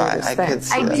really the weirdest I thing. could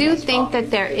see I that. do think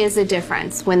that there is a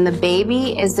difference. When the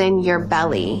baby is in your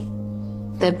belly,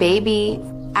 the baby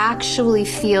actually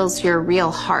feels your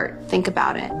real heart. Think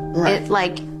about it.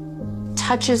 Right. It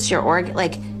touches your organ.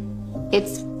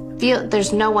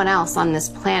 There's no one else on this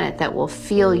planet that will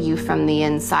feel you from the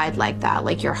inside like that,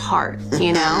 like your heart,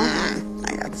 you know?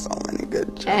 I got so many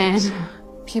good jokes. And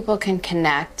people can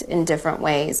connect in different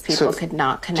ways. People could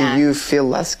not connect. Do you feel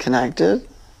less connected?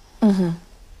 Mm-hmm.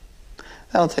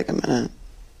 That'll take a minute.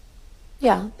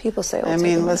 Yeah, people say. I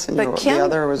mean, listen, but Kim the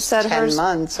other was said 10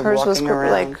 months of hers walking was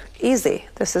around. Easy.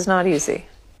 This is not easy.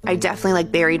 I definitely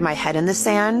buried my head in the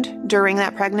sand during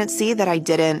that pregnancy, that I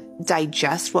didn't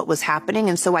digest what was happening.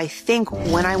 And so I think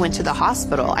when I went to the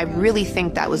hospital, I really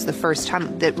think that was the first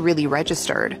time that really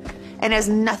registered. And it has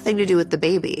nothing to do with the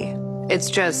baby. It's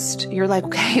just, you're like,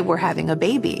 okay, we're having a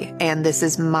baby and this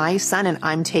is my son and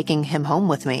I'm taking him home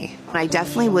with me. I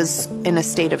definitely was in a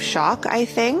state of shock, I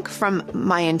think, from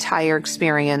my entire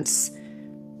experience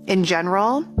in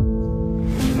general.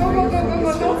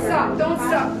 Don't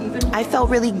stop. I felt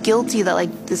really guilty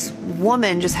that this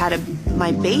woman just had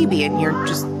my baby and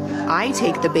I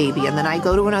take the baby and then I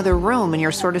go to another room and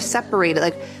you're sort of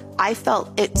separated. I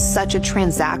felt it's such a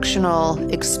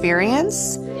transactional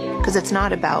experience because it's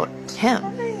not about him.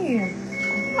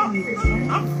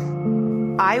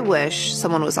 I wish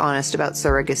someone was honest about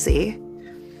surrogacy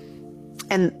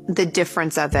and the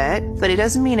difference of it, but it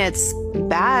doesn't mean it's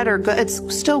bad or good. It's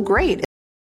still great.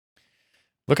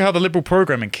 Look at how the liberal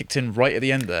programming kicked in right at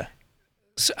the end there.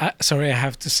 Sorry, I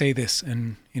have to say this,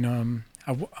 and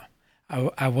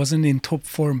I wasn't in top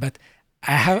form, but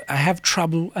I have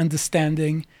trouble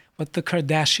understanding what the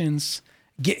Kardashians.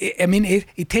 I mean,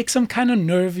 it takes some kind of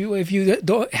nerve if you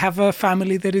don't have a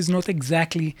family that is not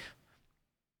exactly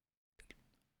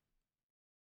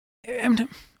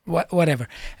Whatever.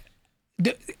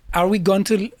 Are we going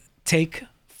to take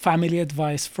family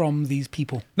advice from these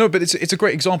people? No, but it's a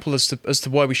great example as to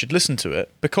why we should listen to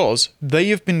it, because they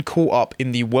have been caught up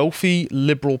in the wealthy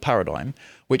liberal paradigm,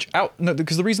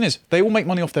 because the reason is they all make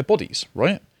money off their bodies,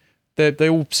 right? They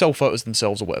all sell photos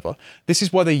themselves or whatever. This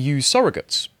is why they use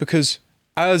surrogates, because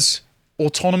as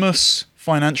autonomous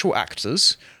financial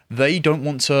actors, they don't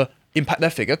want to impact their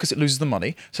figure because it loses the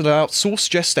money. So they outsource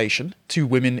gestation to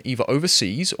women either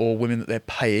overseas or women that they're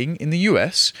paying in the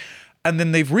US. And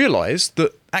then they've realized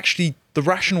that actually the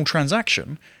rational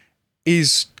transaction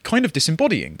is kind of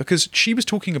disembodying, because she was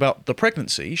talking about the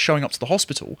pregnancy, showing up to the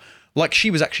hospital like she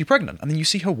was actually pregnant. And then you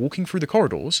see her walking through the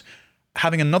corridors,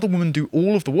 having another woman do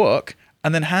all of the work,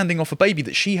 and then handing off a baby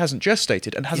that she hasn't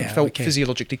gestated and hasn't felt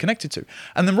physiologically connected to.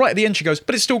 And then right at the end she goes,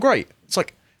 but it's still great. It's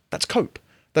like, that's cope.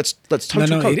 That's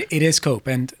total cope. It is cope.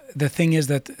 And the thing is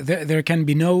that there can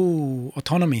be no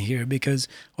autonomy here, because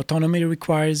autonomy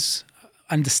requires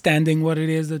understanding what it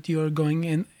is that you are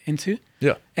going into.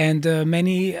 Yeah. And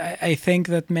I think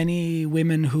that many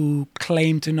women who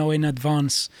claim to know in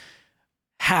advance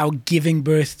how giving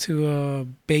birth to a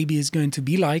baby is going to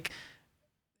be like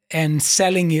and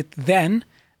selling it then,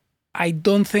 I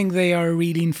don't think they are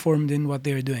really informed in what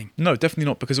they're doing. No, definitely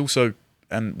not, because also,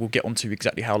 and we'll get onto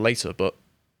exactly how later, but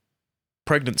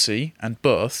pregnancy and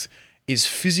birth is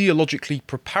physiologically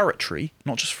preparatory,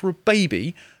 not just for a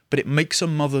baby, but it makes a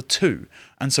mother too.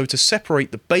 And so to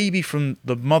separate the baby from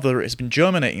the mother it has been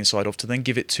germinating inside of, to then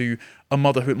give it to a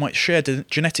mother who it might share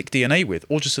genetic DNA with,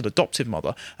 or just an adoptive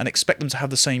mother, and expect them to have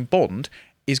the same bond,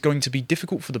 is going to be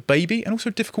difficult for the baby and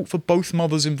also difficult for both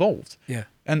mothers involved. Yeah.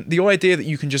 And the idea that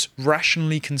you can just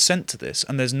rationally consent to this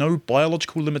and there's no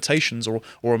biological limitations or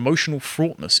emotional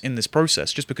fraughtness in this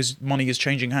process just because money is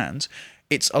changing hands,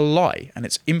 it's a lie. And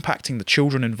it's impacting the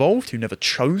children involved who never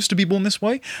chose to be born this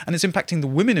way. And it's impacting the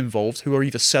women involved who are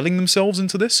either selling themselves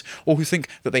into this or who think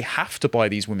that they have to buy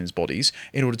these women's bodies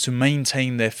in order to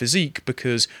maintain their physique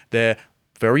because they're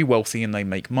very wealthy and they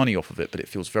make money off of it, but it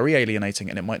feels very alienating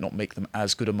and it might not make them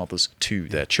as good a mothers to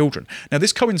their children. Now,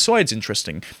 this coincides,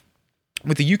 interesting,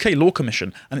 with the UK Law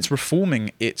Commission, and it's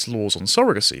reforming its laws on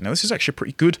surrogacy. Now, this is actually a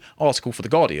pretty good article for The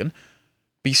Guardian.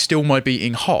 Be Still My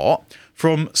Beating Heart,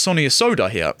 from Sonia Soda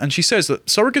here, and she says that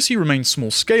surrogacy remains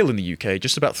small scale in the UK.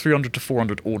 Just about 300 to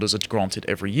 400 orders are granted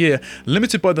every year,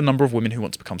 limited by the number of women who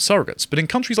want to become surrogates. But in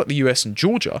countries like the US and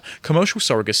Georgia, commercial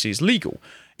surrogacy is legal.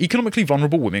 Economically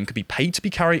vulnerable women could be paid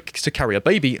to carry a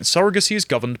baby, and surrogacy is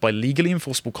governed by legally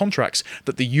enforceable contracts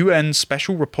that the UN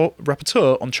Special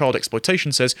Rapporteur on Child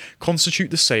Exploitation says constitute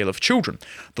the sale of children.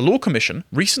 The Law Commission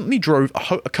recently drove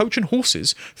a coach and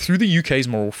horses through the UK's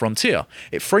moral frontier.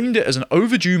 It framed it as an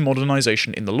overdue modernisation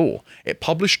in the law. It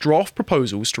published draft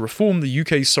proposals to reform the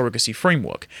UK's surrogacy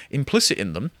framework. Implicit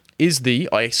in them is the,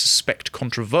 I suspect,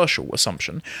 controversial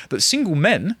assumption that single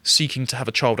men seeking to have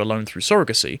a child alone through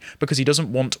surrogacy because he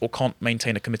doesn't want or can't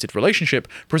maintain a committed relationship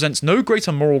presents no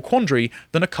greater moral quandary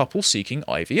than a couple seeking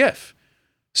IVF.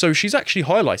 So she's actually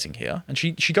highlighting here, and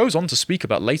she goes on to speak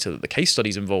about later that the case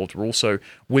studies involved were also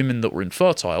women that were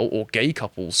infertile or gay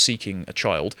couples seeking a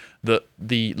child that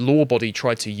the law body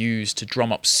tried to use to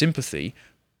drum up sympathy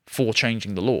for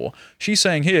changing the law. She's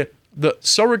saying here that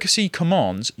surrogacy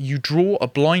commands you draw a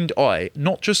blind eye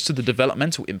not just to the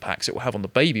developmental impacts it will have on the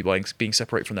baby by being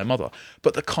separated from their mother,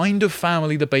 but the kind of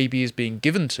family the baby is being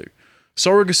given to.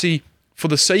 Surrogacy, for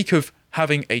the sake of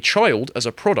having a child as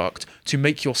a product to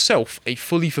make yourself a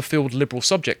fully fulfilled liberal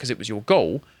subject because it was your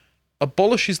goal,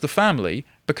 abolishes the family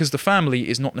because the family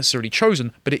is not necessarily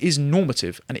chosen, but it is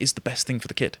normative and it is the best thing for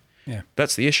the kid. Yeah.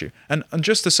 That's the issue. And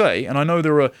just to say, and I know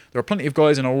there are plenty of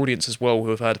guys in our audience as well who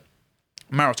have had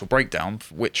marital breakdown,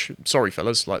 which, sorry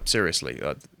fellas, like seriously,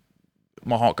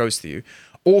 my heart goes to you,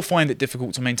 or find it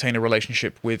difficult to maintain a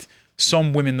relationship with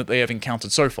some women that they have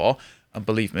encountered so far, and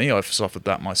believe me, I've suffered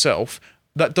that myself.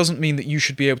 That doesn't mean that you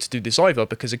should be able to do this either,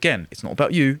 because again, it's not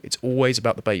about you, it's always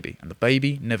about the baby, and the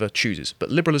baby never chooses.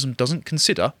 But liberalism doesn't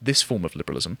consider, this form of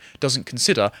liberalism, doesn't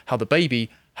consider how the baby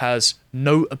has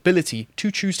no ability to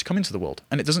choose to come into the world.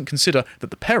 And it doesn't consider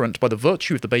that the parent, by the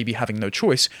virtue of the baby having no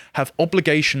choice, have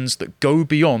obligations that go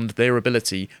beyond their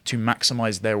ability to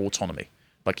maximize their autonomy.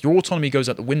 Like, your autonomy goes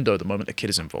out the window the moment a kid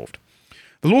is involved.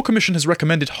 The Law Commission has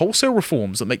recommended wholesale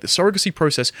reforms that make the surrogacy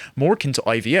process more akin to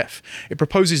IVF. It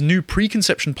proposes new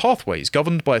preconception pathways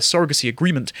governed by a surrogacy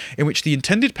agreement in which the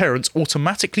intended parents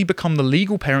automatically become the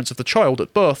legal parents of the child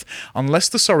at birth unless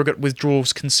the surrogate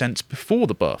withdraws consent before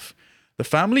the birth. The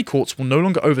family courts will no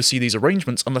longer oversee these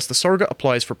arrangements unless the surrogate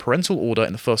applies for parental order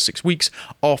in the first 6 weeks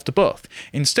after birth.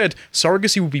 Instead,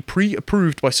 surrogacy will be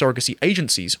pre-approved by surrogacy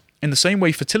agencies in the same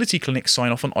way fertility clinics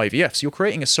sign off on IVF. So you're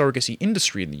creating a surrogacy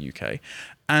industry in the UK.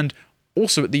 And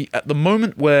also at the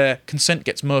moment where consent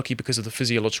gets murky because of the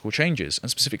physiological changes, and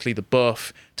specifically the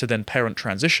birth to then parent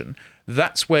transition,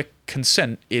 that's where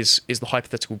consent is the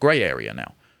hypothetical grey area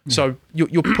now. So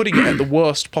you're putting it at the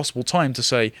worst possible time to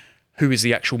say who is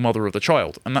the actual mother of the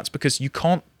child. And that's because you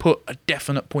can't put a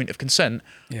definite point of consent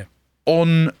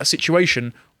on a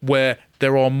situation where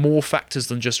there are more factors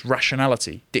than just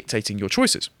rationality dictating your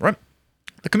choices, right?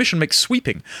 The Commission makes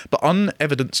sweeping but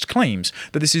unevidenced claims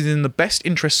that this is in the best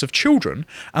interests of children,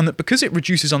 and that because it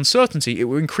reduces uncertainty, it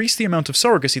will increase the amount of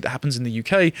surrogacy that happens in the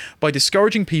UK by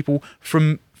discouraging people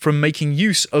from making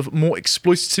use of more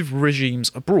exploitative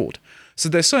regimes abroad. So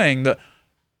they're saying that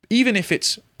even if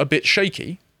it's a bit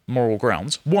shaky, moral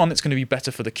grounds, one, it's going to be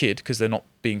better for the kid because they're not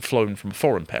being flown from a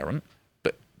foreign parent,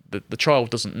 but the child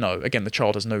doesn't know. Again, the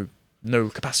child has no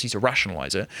capacity to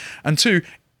rationalise it. And two,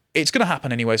 it's going to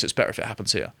happen anyway, so it's better if it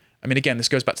happens here. I mean, again, this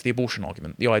goes back to the abortion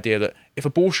argument, the idea that if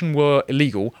abortion were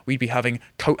illegal, we'd be having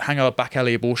coat hanger, back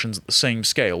alley abortions at the same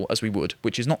scale as we would,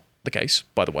 which is not the case,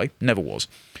 by the way, never was.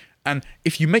 And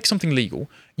if you make something legal,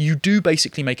 you do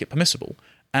basically make it permissible.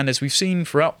 And as we've seen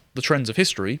throughout the trends of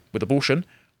history with abortion,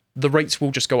 the rates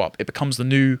will just go up. It becomes the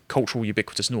new cultural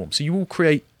ubiquitous norm. So you will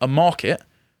create a market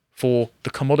for the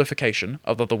commodification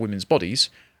of other women's bodies,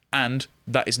 and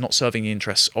that is not serving the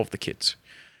interests of the kids.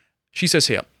 She says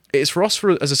here, it is for us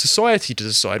as a society to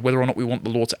decide whether or not we want the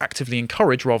law to actively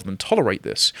encourage rather than tolerate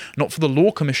this, not for the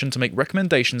Law Commission to make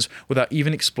recommendations without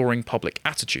even exploring public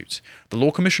attitudes. The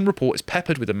Law Commission report is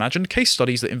peppered with imagined case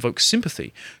studies that invoke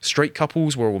sympathy. Straight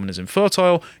couples where a woman is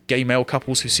infertile, gay male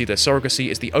couples who see their surrogacy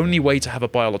as the only way to have a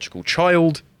biological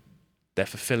child. They're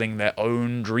fulfilling their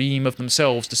own dream of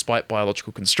themselves despite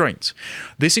biological constraints.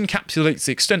 This encapsulates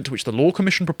the extent to which the Law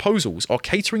Commission proposals are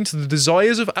catering to the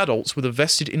desires of adults with a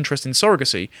vested interest in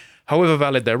surrogacy, however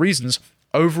valid their reasons,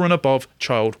 over and above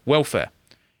child welfare.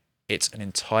 It's an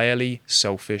entirely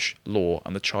selfish law,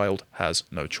 and the child has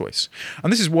no choice.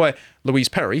 And this is why Louise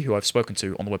Perry, who I've spoken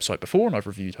to on the website before, and I've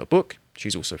reviewed her book,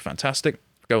 she's also fantastic,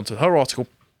 go on to her article.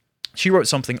 She wrote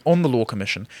something on the Law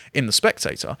Commission in The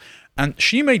Spectator, and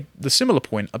she made the similar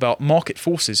point about market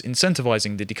forces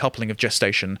incentivizing the decoupling of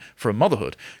gestation from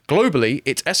motherhood. Globally,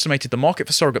 it's estimated the market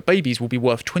for surrogate babies will be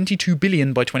worth $22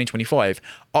 billion by 2025,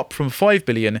 up from $5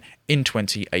 billion in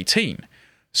 2018.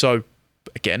 So,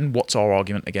 again, what's our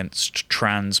argument against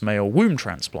trans male womb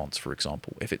transplants, for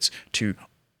example? If it's to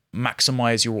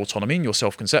maximize your autonomy and your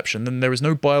self-conception, then there is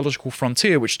no biological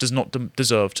frontier which does not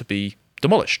deserve to be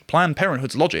demolished. Planned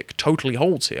Parenthood's logic totally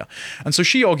holds here. And so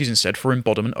she argues instead for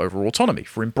embodiment over autonomy,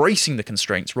 for embracing the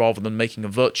constraints rather than making a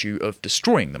virtue of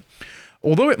destroying them.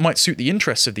 Although it might suit the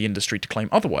interests of the industry to claim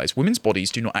otherwise, women's bodies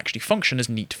do not actually function as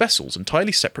neat vessels,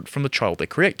 entirely separate from the child they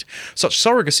create. Such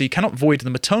surrogacy cannot void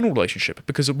the maternal relationship,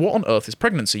 because of what on earth is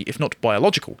pregnancy if not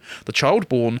biological? The child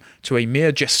born to a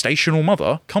mere gestational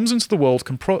mother comes into the world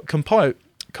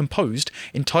composed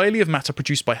entirely of matter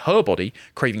produced by her body,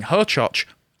 craving her touch,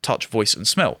 voice, and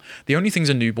smell. The only things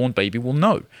a newborn baby will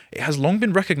know. It has long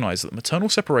been recognised that maternal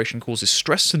separation causes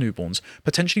stress to newborns,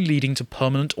 potentially leading to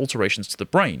permanent alterations to the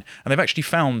brain. And they've actually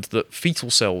found that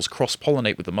fetal cells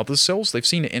cross-pollinate with the mother's cells. They've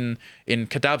seen it in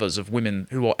cadavers of women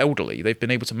who are elderly. They've been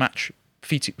able to match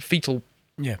fetal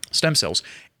stem cells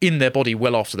in their body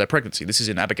well after their pregnancy. This is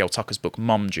in Abigail Tucker's book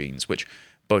Mum Genes, which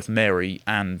both Mary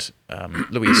and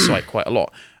Louise cite quite a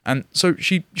lot. And so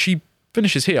she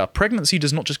finishes here. Pregnancy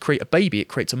does not just create a baby, it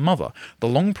creates a mother. The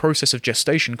long process of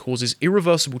gestation causes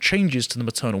irreversible changes to the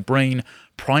maternal brain,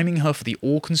 priming her for the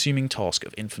all-consuming task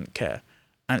of infant care.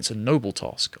 And it's a noble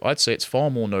task. I'd say it's far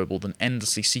more noble than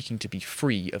endlessly seeking to be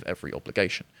free of every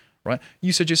obligation. Right?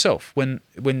 You said yourself, when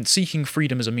seeking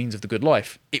freedom as a means of the good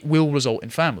life, it will result in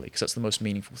family, because that's the most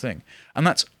meaningful thing. And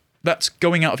that's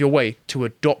going out of your way to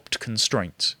adopt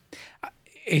constraints.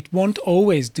 It won't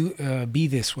always be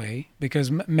this way,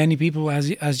 because many people,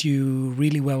 as you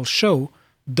really well show,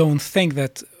 don't think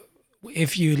that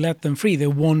if you let them free, they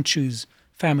won't choose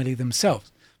family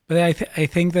themselves. But I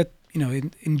think that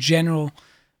in general,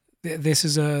 this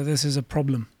is a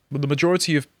problem. But the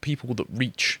majority of people that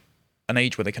reach an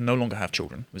age where they can no longer have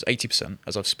children was 80%,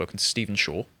 as I've spoken to Stephen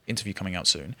Shaw, interview coming out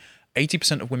soon.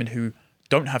 80% of women who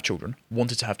don't have children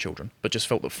wanted to have children, but just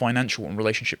felt that financial and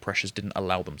relationship pressures didn't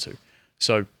allow them to.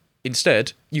 So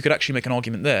instead, you could actually make an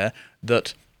argument there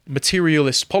that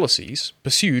materialist policies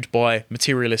pursued by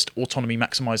materialist autonomy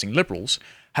maximizing liberals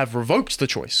have revoked the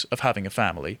choice of having a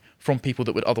family from people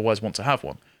that would otherwise want to have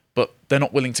one. But they're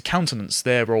not willing to countenance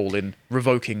their role in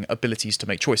revoking abilities to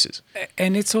make choices.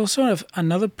 And it's also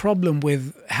another problem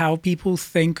with how people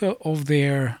think of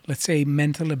their, let's say,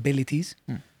 mental abilities.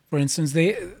 For instance,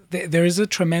 there is a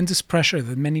tremendous pressure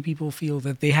that many people feel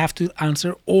that they have to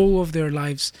answer all of their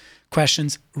lives'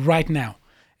 questions right now.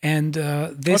 And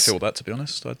this, I feel that, to be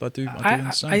honest. I do understand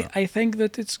that. I think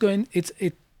that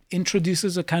it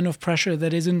introduces a kind of pressure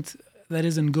that isn't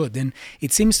good. And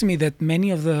it seems to me that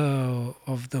many of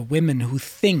the women who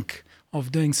think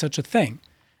of doing such a thing,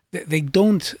 they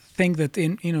don't think that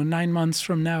in 9 months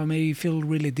from now may feel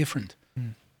really different.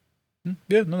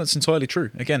 Yeah, no, that's entirely true.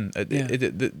 Again,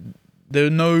 there are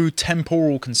no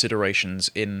temporal considerations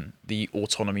in the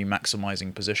autonomy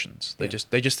maximizing positions. They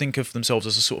just think of themselves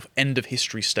as a sort of end of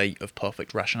history state of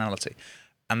perfect rationality,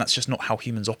 and that's just not how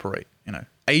humans operate.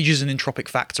 Age is an entropic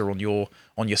factor on your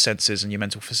senses and your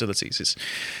mental facilities. It's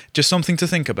just something to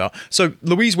think about. So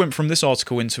Louise went from this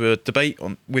article into a debate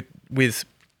with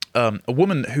a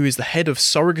woman who is the head of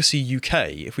Surrogacy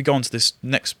UK. If we go on to this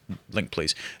next link,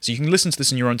 please. So you can listen to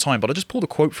this in your own time, but I just pulled a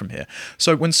quote from here.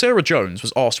 So when Sarah Jones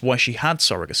was asked why she had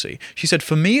surrogacy, she said,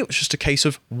 "For me, it was just a case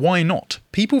of why not?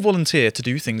 People volunteer to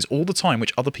do things all the time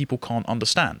which other people can't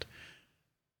understand."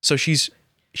 So she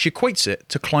equates it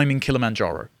to climbing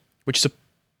Kilimanjaro, which is a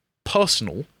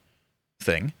personal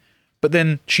thing, but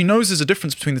then she knows there's a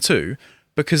difference between the two,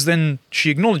 because then she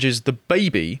acknowledges the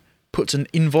baby puts an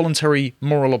involuntary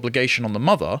moral obligation on the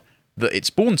mother that it's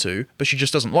born to, but she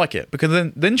just doesn't like it.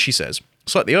 Because then she says,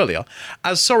 slightly earlier,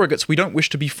 "As surrogates, we don't wish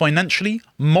to be financially,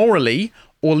 morally,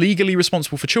 or legally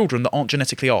responsible for children that aren't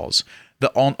genetically ours,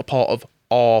 that aren't a part of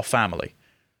our family."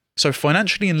 So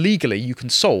financially and legally, you can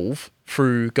solve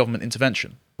through government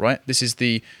intervention, right? This is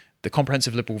the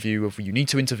comprehensive liberal view of you need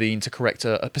to intervene to correct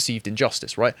a perceived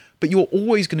injustice, right? But you're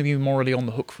always going to be morally on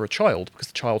the hook for a child because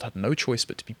the child had no choice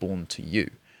but to be born to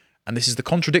you. And this is the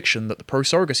contradiction that the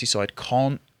pro-surrogacy side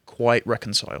can't quite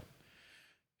reconcile.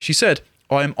 She said,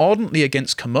 "I am ardently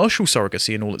against commercial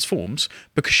surrogacy in all its forms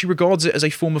because she regards it as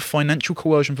a form of financial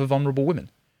coercion for vulnerable women."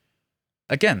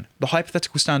 Again, the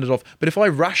hypothetical standard of, but if I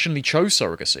rationally chose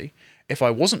surrogacy, if I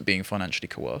wasn't being financially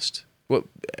coerced, well,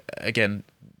 again,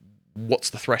 what's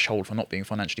the threshold for not being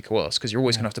financially coerced? Because you're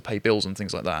always going to have to pay bills and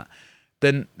things like that.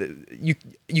 Then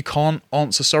you can't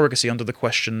answer surrogacy under the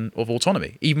question of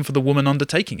autonomy, even for the woman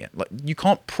undertaking it. Like, you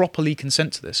can't properly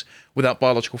consent to this without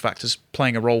biological factors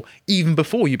playing a role even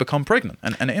before you become pregnant,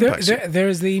 and it impacts you. There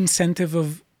is the incentive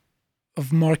of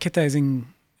marketizing,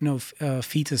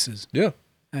 fetuses. Yeah.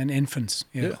 And infants,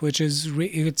 which is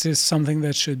it is something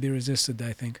that should be resisted,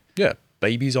 I think. Yeah.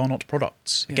 Babies are not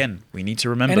products. Again, we need to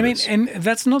remember this. And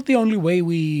that's not the only way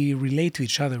we relate to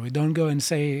each other. We don't go and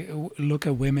look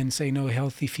at women, say, no,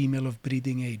 healthy female of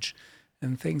breeding age,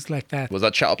 and things like that. Was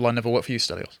that chat-up line never work for you,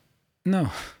 Stelios?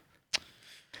 No.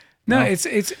 No,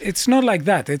 it's not like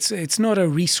that. It's not a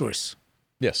resource.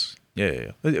 Yes.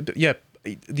 Yeah.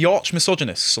 The arch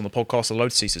misogynists on the podcast, the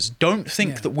Lotus Ceases, don't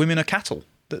think that women are cattle.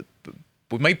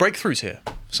 We've made breakthroughs here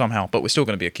somehow, but we're still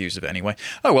going to be accused of it anyway.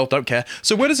 Oh, well, don't care.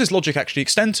 So where does this logic actually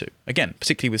extend to? Again,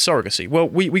 particularly with surrogacy. Well,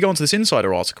 we go into this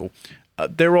Insider article.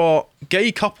 There are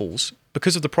gay couples,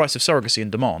 because of the price of surrogacy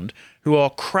and demand, who are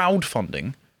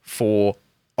crowdfunding for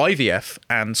IVF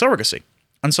and surrogacy.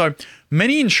 And so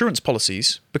many insurance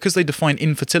policies, because they define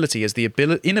infertility as the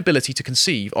inability to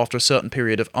conceive after a certain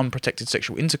period of unprotected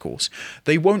sexual intercourse,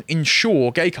 they won't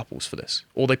insure gay couples for this,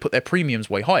 or they put their premiums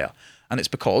way higher. And it's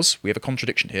because we have a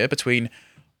contradiction here between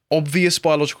obvious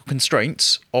biological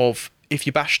constraints of if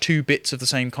you bash two bits of the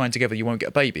same kind together, you won't get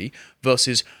a baby,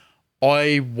 versus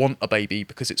I want a baby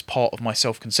because it's part of my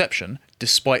self-conception,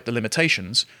 despite the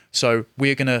limitations. So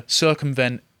we're going to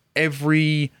circumvent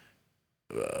every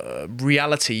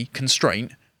reality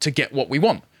constraint to get what we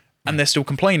want. And they're still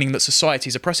complaining that society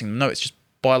is oppressing them. No, it's just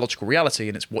biological reality,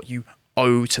 and it's what you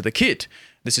owe to the kid.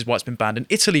 This is why it's been banned in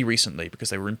Italy recently,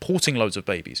 because they were importing loads of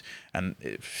babies. And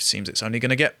it seems it's only going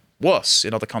to get worse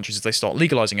in other countries as they start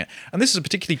legalizing it. And this is a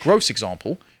particularly gross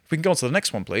example. If we can go on to the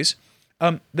next one, please.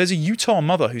 There's a Utah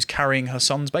mother who's carrying her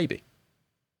son's baby.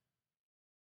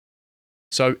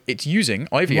 So it's using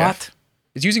IVF. What?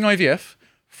 It's using IVF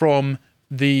from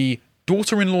the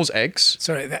daughter-in-law's eggs.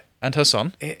 Sorry, and her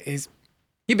son. It is.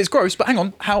 Yeah, but it's gross. But hang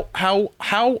on.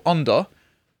 How under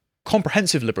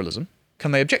comprehensive liberalism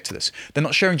can they object to this? They're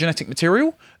not sharing genetic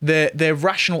material. They're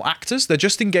rational actors. They're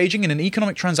just engaging in an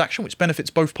economic transaction which benefits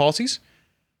both parties.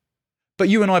 But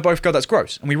you and I both go, that's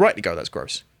gross. And we rightly go, that's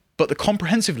gross. But the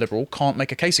comprehensive liberal can't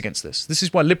make a case against this. This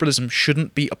is why liberalism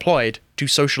shouldn't be applied to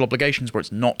social obligations where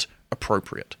it's not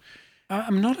appropriate.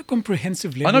 I'm not a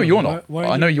comprehensive liberal. I know you're not. Why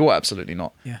I know you're absolutely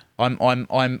not. Yeah.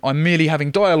 I'm merely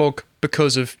having dialogue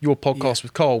because of your podcast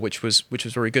with Carl, which was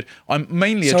very good. I'm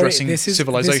mainly addressing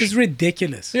civilization. This is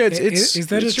ridiculous. Yeah, is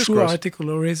that a true article,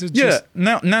 or is it just...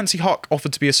 Now, Nancy Huck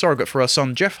offered to be a surrogate for her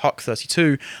son, Jeff Huck,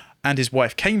 32, and his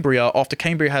wife, Cambria, after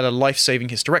Cambria had a life-saving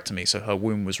hysterectomy, so her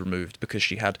womb was removed because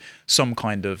she had some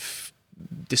kind of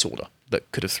disorder that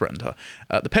could have threatened her.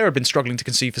 The pair had been struggling to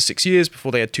conceive for 6 years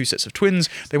before they had 2 sets of twins.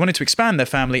 They wanted to expand their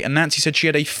family, and Nancy said she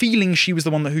had a feeling she was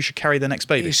the one who should carry their next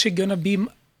baby. Is she going to be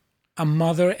a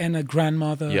mother and a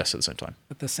grandmother? Yes, at the same time.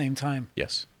 At the same time?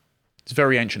 Yes. It's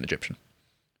very ancient Egyptian.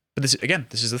 But this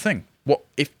is the thing. What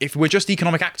if we're just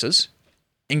economic actors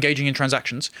engaging in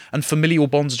transactions and familial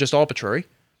bonds are just arbitrary,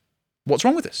 what's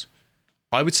wrong with this?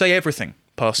 I would say everything,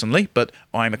 personally, but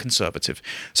I'm a conservative.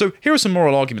 So here are some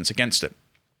moral arguments against it.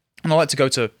 And I'd like to go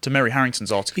to Mary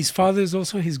Harrington's article. His father is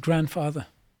also his grandfather.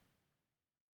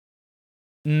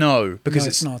 No, because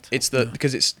it's not.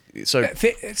 Because it's so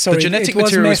sorry, the genetic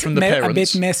material is from the parents. A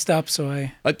bit messed up,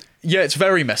 yeah, it's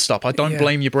very messed up. I don't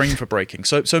blame your brain for breaking.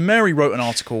 So Mary wrote an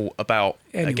article about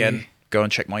again. Go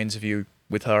and check my interview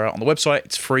with her out on the website.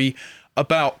 It's free,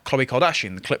 about Khloe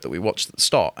Kardashian, the clip that we watched at the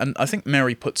start. And I think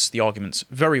Mary puts the arguments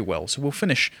very well. So we'll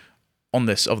finish on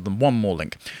this, other than one more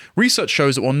link. Research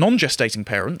shows that while non-gestating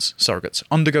parents, surrogates,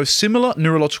 undergo similar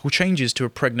neurological changes to a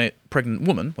pregnant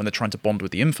woman when they're trying to bond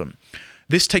with the infant,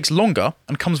 this takes longer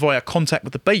and comes via contact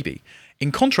with the baby.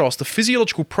 In contrast, the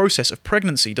physiological process of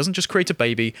pregnancy doesn't just create a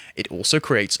baby, it also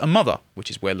creates a mother,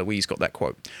 which is where Louise got that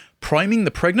quote, priming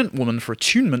the pregnant woman for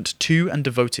attunement to and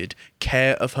devoted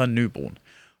care of her newborn.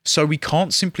 So we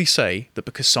can't simply say that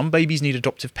because some babies need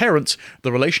adoptive parents,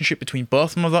 the relationship between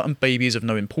birth mother and baby is of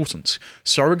no importance.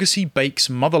 Surrogacy bakes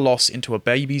mother loss into a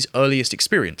baby's earliest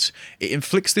experience. It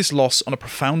inflicts this loss on a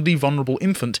profoundly vulnerable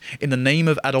infant in the name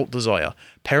of adult desire.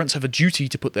 Parents have a duty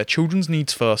to put their children's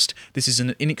needs first. This is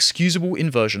an inexcusable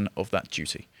inversion of that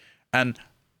duty. And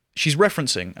she's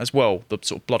referencing as well the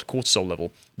sort of blood cortisol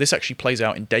level. This actually plays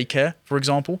out in daycare, for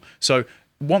example. So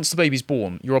once the baby's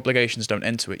born, your obligations don't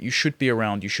end to it. You should be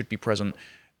around, you should be present.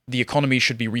 The economy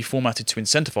should be reformatted to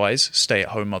incentivize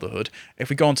stay-at-home motherhood.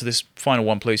 If we go on to this final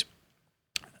one, please.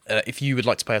 If you would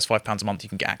like to pay us £5 a month, you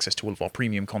can get access to all of our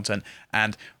premium content.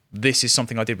 And this is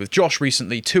something I did with Josh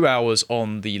recently, 2 hours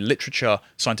on the literature,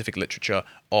 scientific literature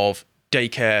of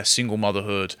daycare, single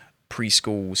motherhood,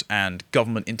 preschools, and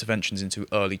government interventions into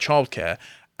early childcare.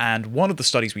 And one of the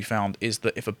studies we found is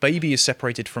that if a baby is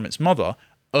separated from its mother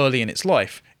early in its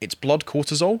life, its blood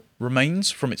cortisol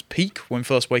remains from its peak when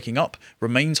first waking up,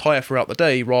 remains higher throughout the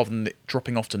day rather than it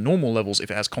dropping off to normal levels if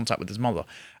it has contact with its mother.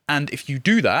 And if you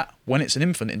do that when it's an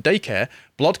infant in daycare,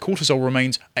 blood cortisol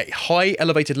remains at high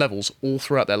elevated levels all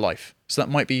throughout their life. So that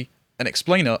might be an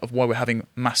explainer of why we're having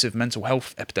massive mental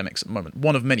health epidemics at the moment.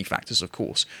 One of many factors, of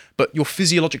course. But you're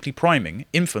physiologically priming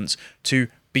infants to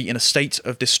be in a state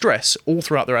of distress all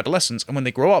throughout their adolescence, and when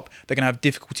they grow up, they're going to have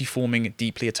difficulty forming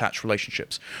deeply attached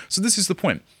relationships. So this is the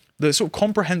point. The sort of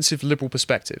comprehensive liberal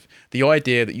perspective, the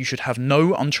idea that you should have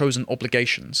no unchosen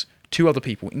obligations to other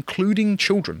people, including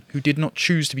children who did not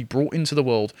choose to be brought into the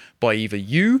world by either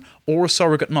you or a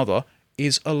surrogate mother,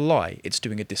 is a lie. It's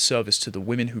doing a disservice to the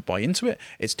women who buy into it.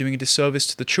 It's doing a disservice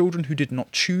to the children who did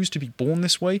not choose to be born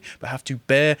this way, but have to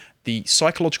bear the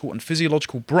psychological and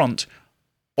physiological brunt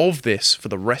of this for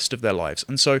the rest of their lives.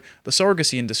 And so the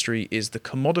surrogacy industry is the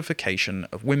commodification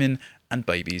of women and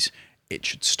babies. It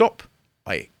should stop.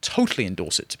 I totally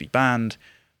endorse it to be banned.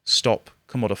 Stop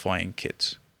commodifying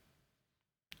kids.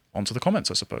 On to the comments,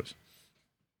 I suppose.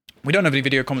 We don't have any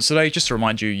video comments today. Just to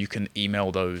remind you, you can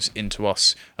email those into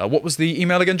us. What was the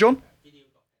email again, John?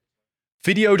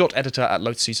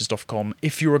 Video.editor@lotusseaters.com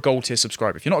if you're a gold tier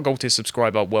subscriber. If you're not a gold tier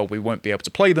subscriber, well, we won't be able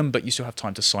to play them, but you still have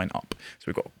time to sign up. So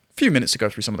we've got a few minutes to go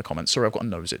through some of the comments. Sorry, I've got a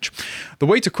nose itch. The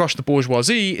way to crush the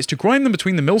bourgeoisie is to grind them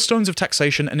between the millstones of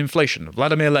taxation and inflation.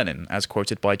 Vladimir Lenin, as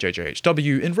quoted by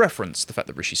JJHW, in reference to the fact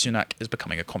that Rishi Sunak is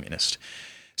becoming a communist.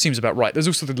 Seems about right. There's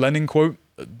also the Lenin quote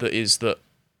that is that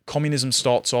communism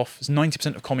starts off as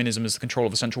 90% of communism is the control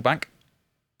of a central bank.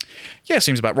 Yeah,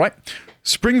 seems about right.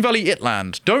 Spring Valley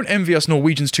Itland. Don't envy us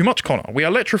Norwegians too much, Connor. We are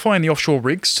electrifying the offshore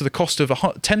rigs to the cost of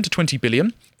 10 to 20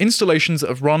 billion. Installations that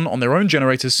have run on their own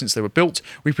generators since they were built.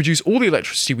 We produce all the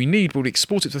electricity we need, but we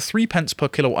export it for 3 pence per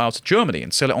kilowatt hour to Germany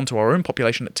and sell it onto our own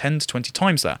population at 10 to 20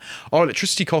 times that. Our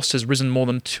electricity cost has risen more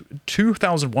than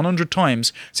 2,100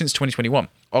 times since 2021.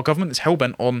 Our government is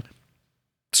hellbent on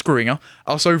screwing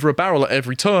us over a barrel at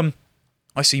every turn.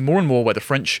 I see more and more where the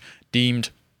French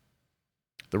deemed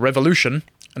the revolution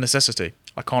a necessity.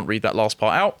 I can't read that last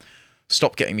part out.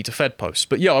 stop getting me to Fed posts.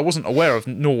 But yeah, I wasn't aware of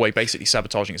Norway basically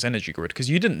sabotaging its energy grid, because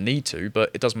you didn't need to,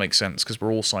 but it does make sense because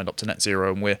we're all signed up to net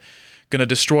zero and we're going to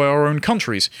destroy our own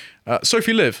countries.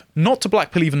 Sophie Liv, not to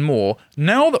blackpill even more,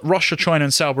 now that Russia, China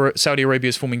and Saudi Arabia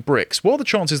is forming BRICS, what are the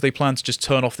chances they plan to just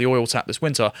turn off the oil tap this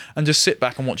winter and just sit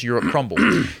back and watch Europe crumble?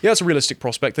 Yeah, it's a realistic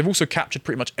prospect. They've also captured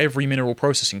pretty much every mineral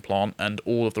processing plant and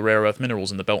all of the rare earth minerals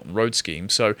in the Belt and Road scheme.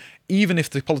 So even if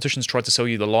the politicians tried to sell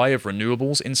you the lie of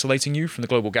renewables insulating you from the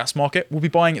global gas market, we'll be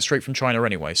buying it straight from China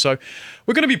anyway. So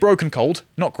we're going to be broken cold.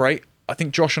 Not great. I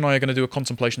think Josh and I are going to do a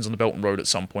contemplations on the Belt and Road at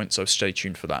some point, so stay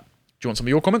tuned for that. Do you want some of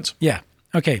your comments? Yeah.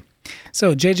 Okay.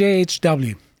 So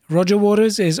JJHW. Roger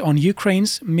Waters is on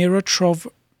Ukraine's Mirotvorets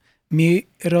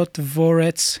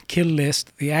kill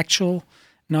list. The actual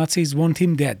Nazis want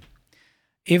him dead.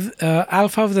 If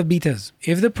Alpha of the Betas,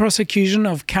 if the prosecution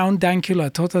of Count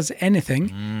Dankula taught us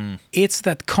anything, it's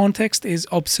that context is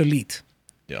obsolete.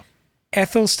 Yeah.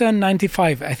 Ethelston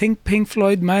 95. I think Pink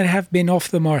Floyd might have been off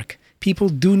the mark. People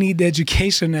do need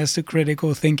education as to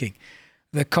critical thinking.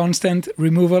 The constant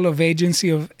removal of agency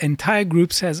of entire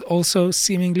groups has also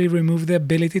seemingly removed the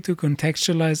ability to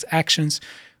contextualize actions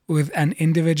with an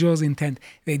individual's intent.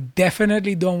 They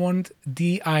definitely don't want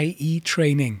DIE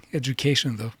training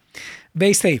education, though.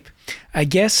 Base tape. I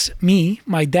guess me,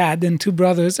 my dad, and 2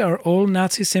 brothers are all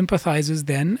Nazi sympathizers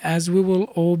then, as we will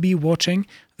all be watching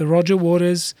the Roger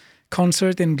Waters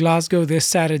concert in Glasgow this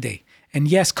Saturday. And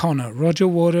yes, Connor, Roger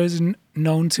Waters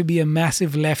known to be a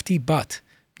massive lefty, but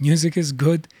music is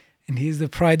good, and he's the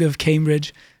pride of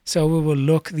Cambridge, so we will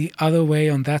look the other way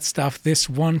on that stuff this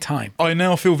one time. I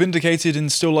now feel vindicated in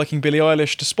still liking Billie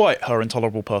Eilish despite her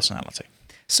intolerable personality.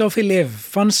 Sophie Liv,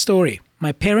 fun story.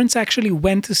 My parents actually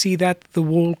went to see that The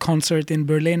Wall concert in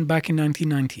Berlin back in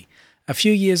 1990. A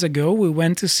few years ago, we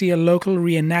went to see a local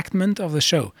reenactment of the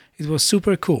show. It was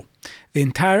super cool. The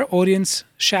entire audience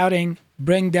shouting,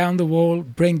 "Bring down the wall,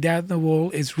 bring down the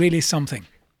wall," is really something.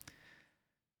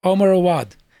 Omar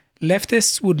Awad.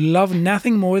 Leftists would love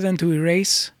nothing more than to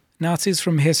erase Nazis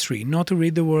from history, not to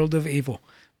rid the world of evil.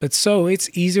 But so it's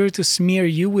easier to smear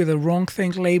you with a wrong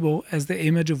think label as the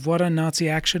image of what a Nazi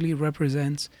actually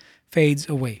represents fades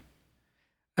away.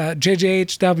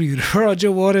 JJHW,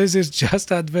 Roger Waters is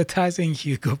just advertising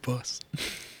Hugo Boss.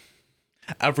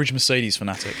 Average Mercedes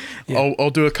fanatic. Yeah.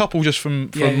 I'll do a couple just from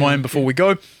mine before we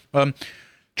go.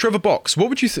 Trevor Box, what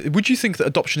would you think that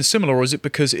adoption is similar, or is it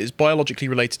because it is biologically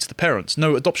related to the parents?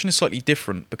 No, adoption is slightly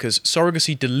different because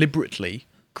surrogacy deliberately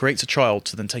creates a child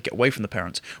to then take it away from the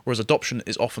parents, whereas adoption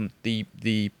is often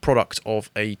the product of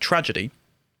a tragedy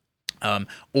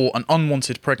or an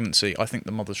unwanted pregnancy. I think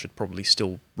the mother should probably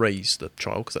still raise the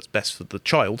child because that's best for the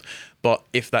child, but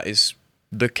if that is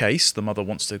the case, the mother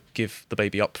wants to give the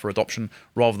baby up for adoption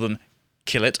rather than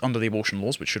kill it under the abortion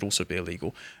laws, which should also be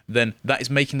illegal, then that is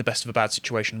making the best of a bad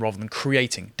situation rather than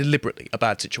creating deliberately a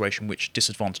bad situation which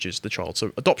disadvantages the child.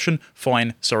 So adoption,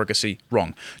 fine. Surrogacy,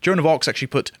 wrong. Joan of Arc actually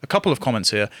put a couple of comments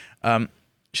here.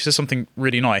 She says something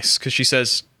really nice because she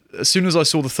says, as soon as I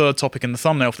saw the third topic in the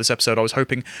thumbnail for this episode, I was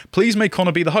hoping, please may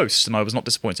Connor be the host, and I was not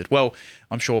disappointed. Well,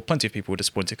 I'm sure plenty of people were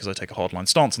disappointed because I take a hardline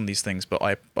stance on these things, but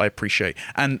I appreciate.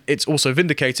 And it's also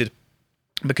vindicated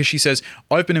because she says,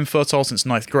 I've been infertile since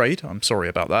 9th grade. I'm sorry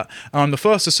about that. And I'm the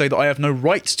first to say that I have no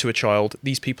right to a child.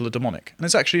 These people are demonic. And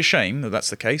it's actually a shame that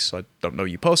that's the case. I don't know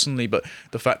you personally, but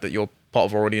the fact that you're part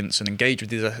of our audience and engage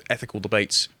with these ethical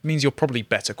debates means you're probably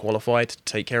better qualified to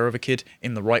take care of a kid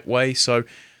in the right way. So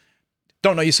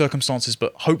don't know your circumstances,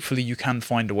 but hopefully you can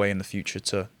find a way in the future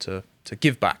to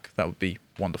give back. That would be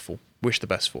wonderful. Wish the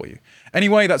best for you.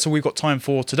 Anyway, that's all we've got time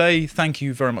for today. Thank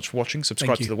you very much for watching.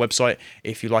 Subscribe to the website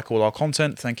if you like all our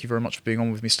content. Thank you very much for being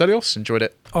on with me, Stelios. Enjoyed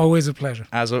it. Always a pleasure.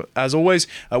 As always,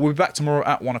 we'll be back tomorrow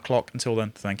at 1 o'clock. Until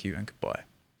then, thank you and goodbye.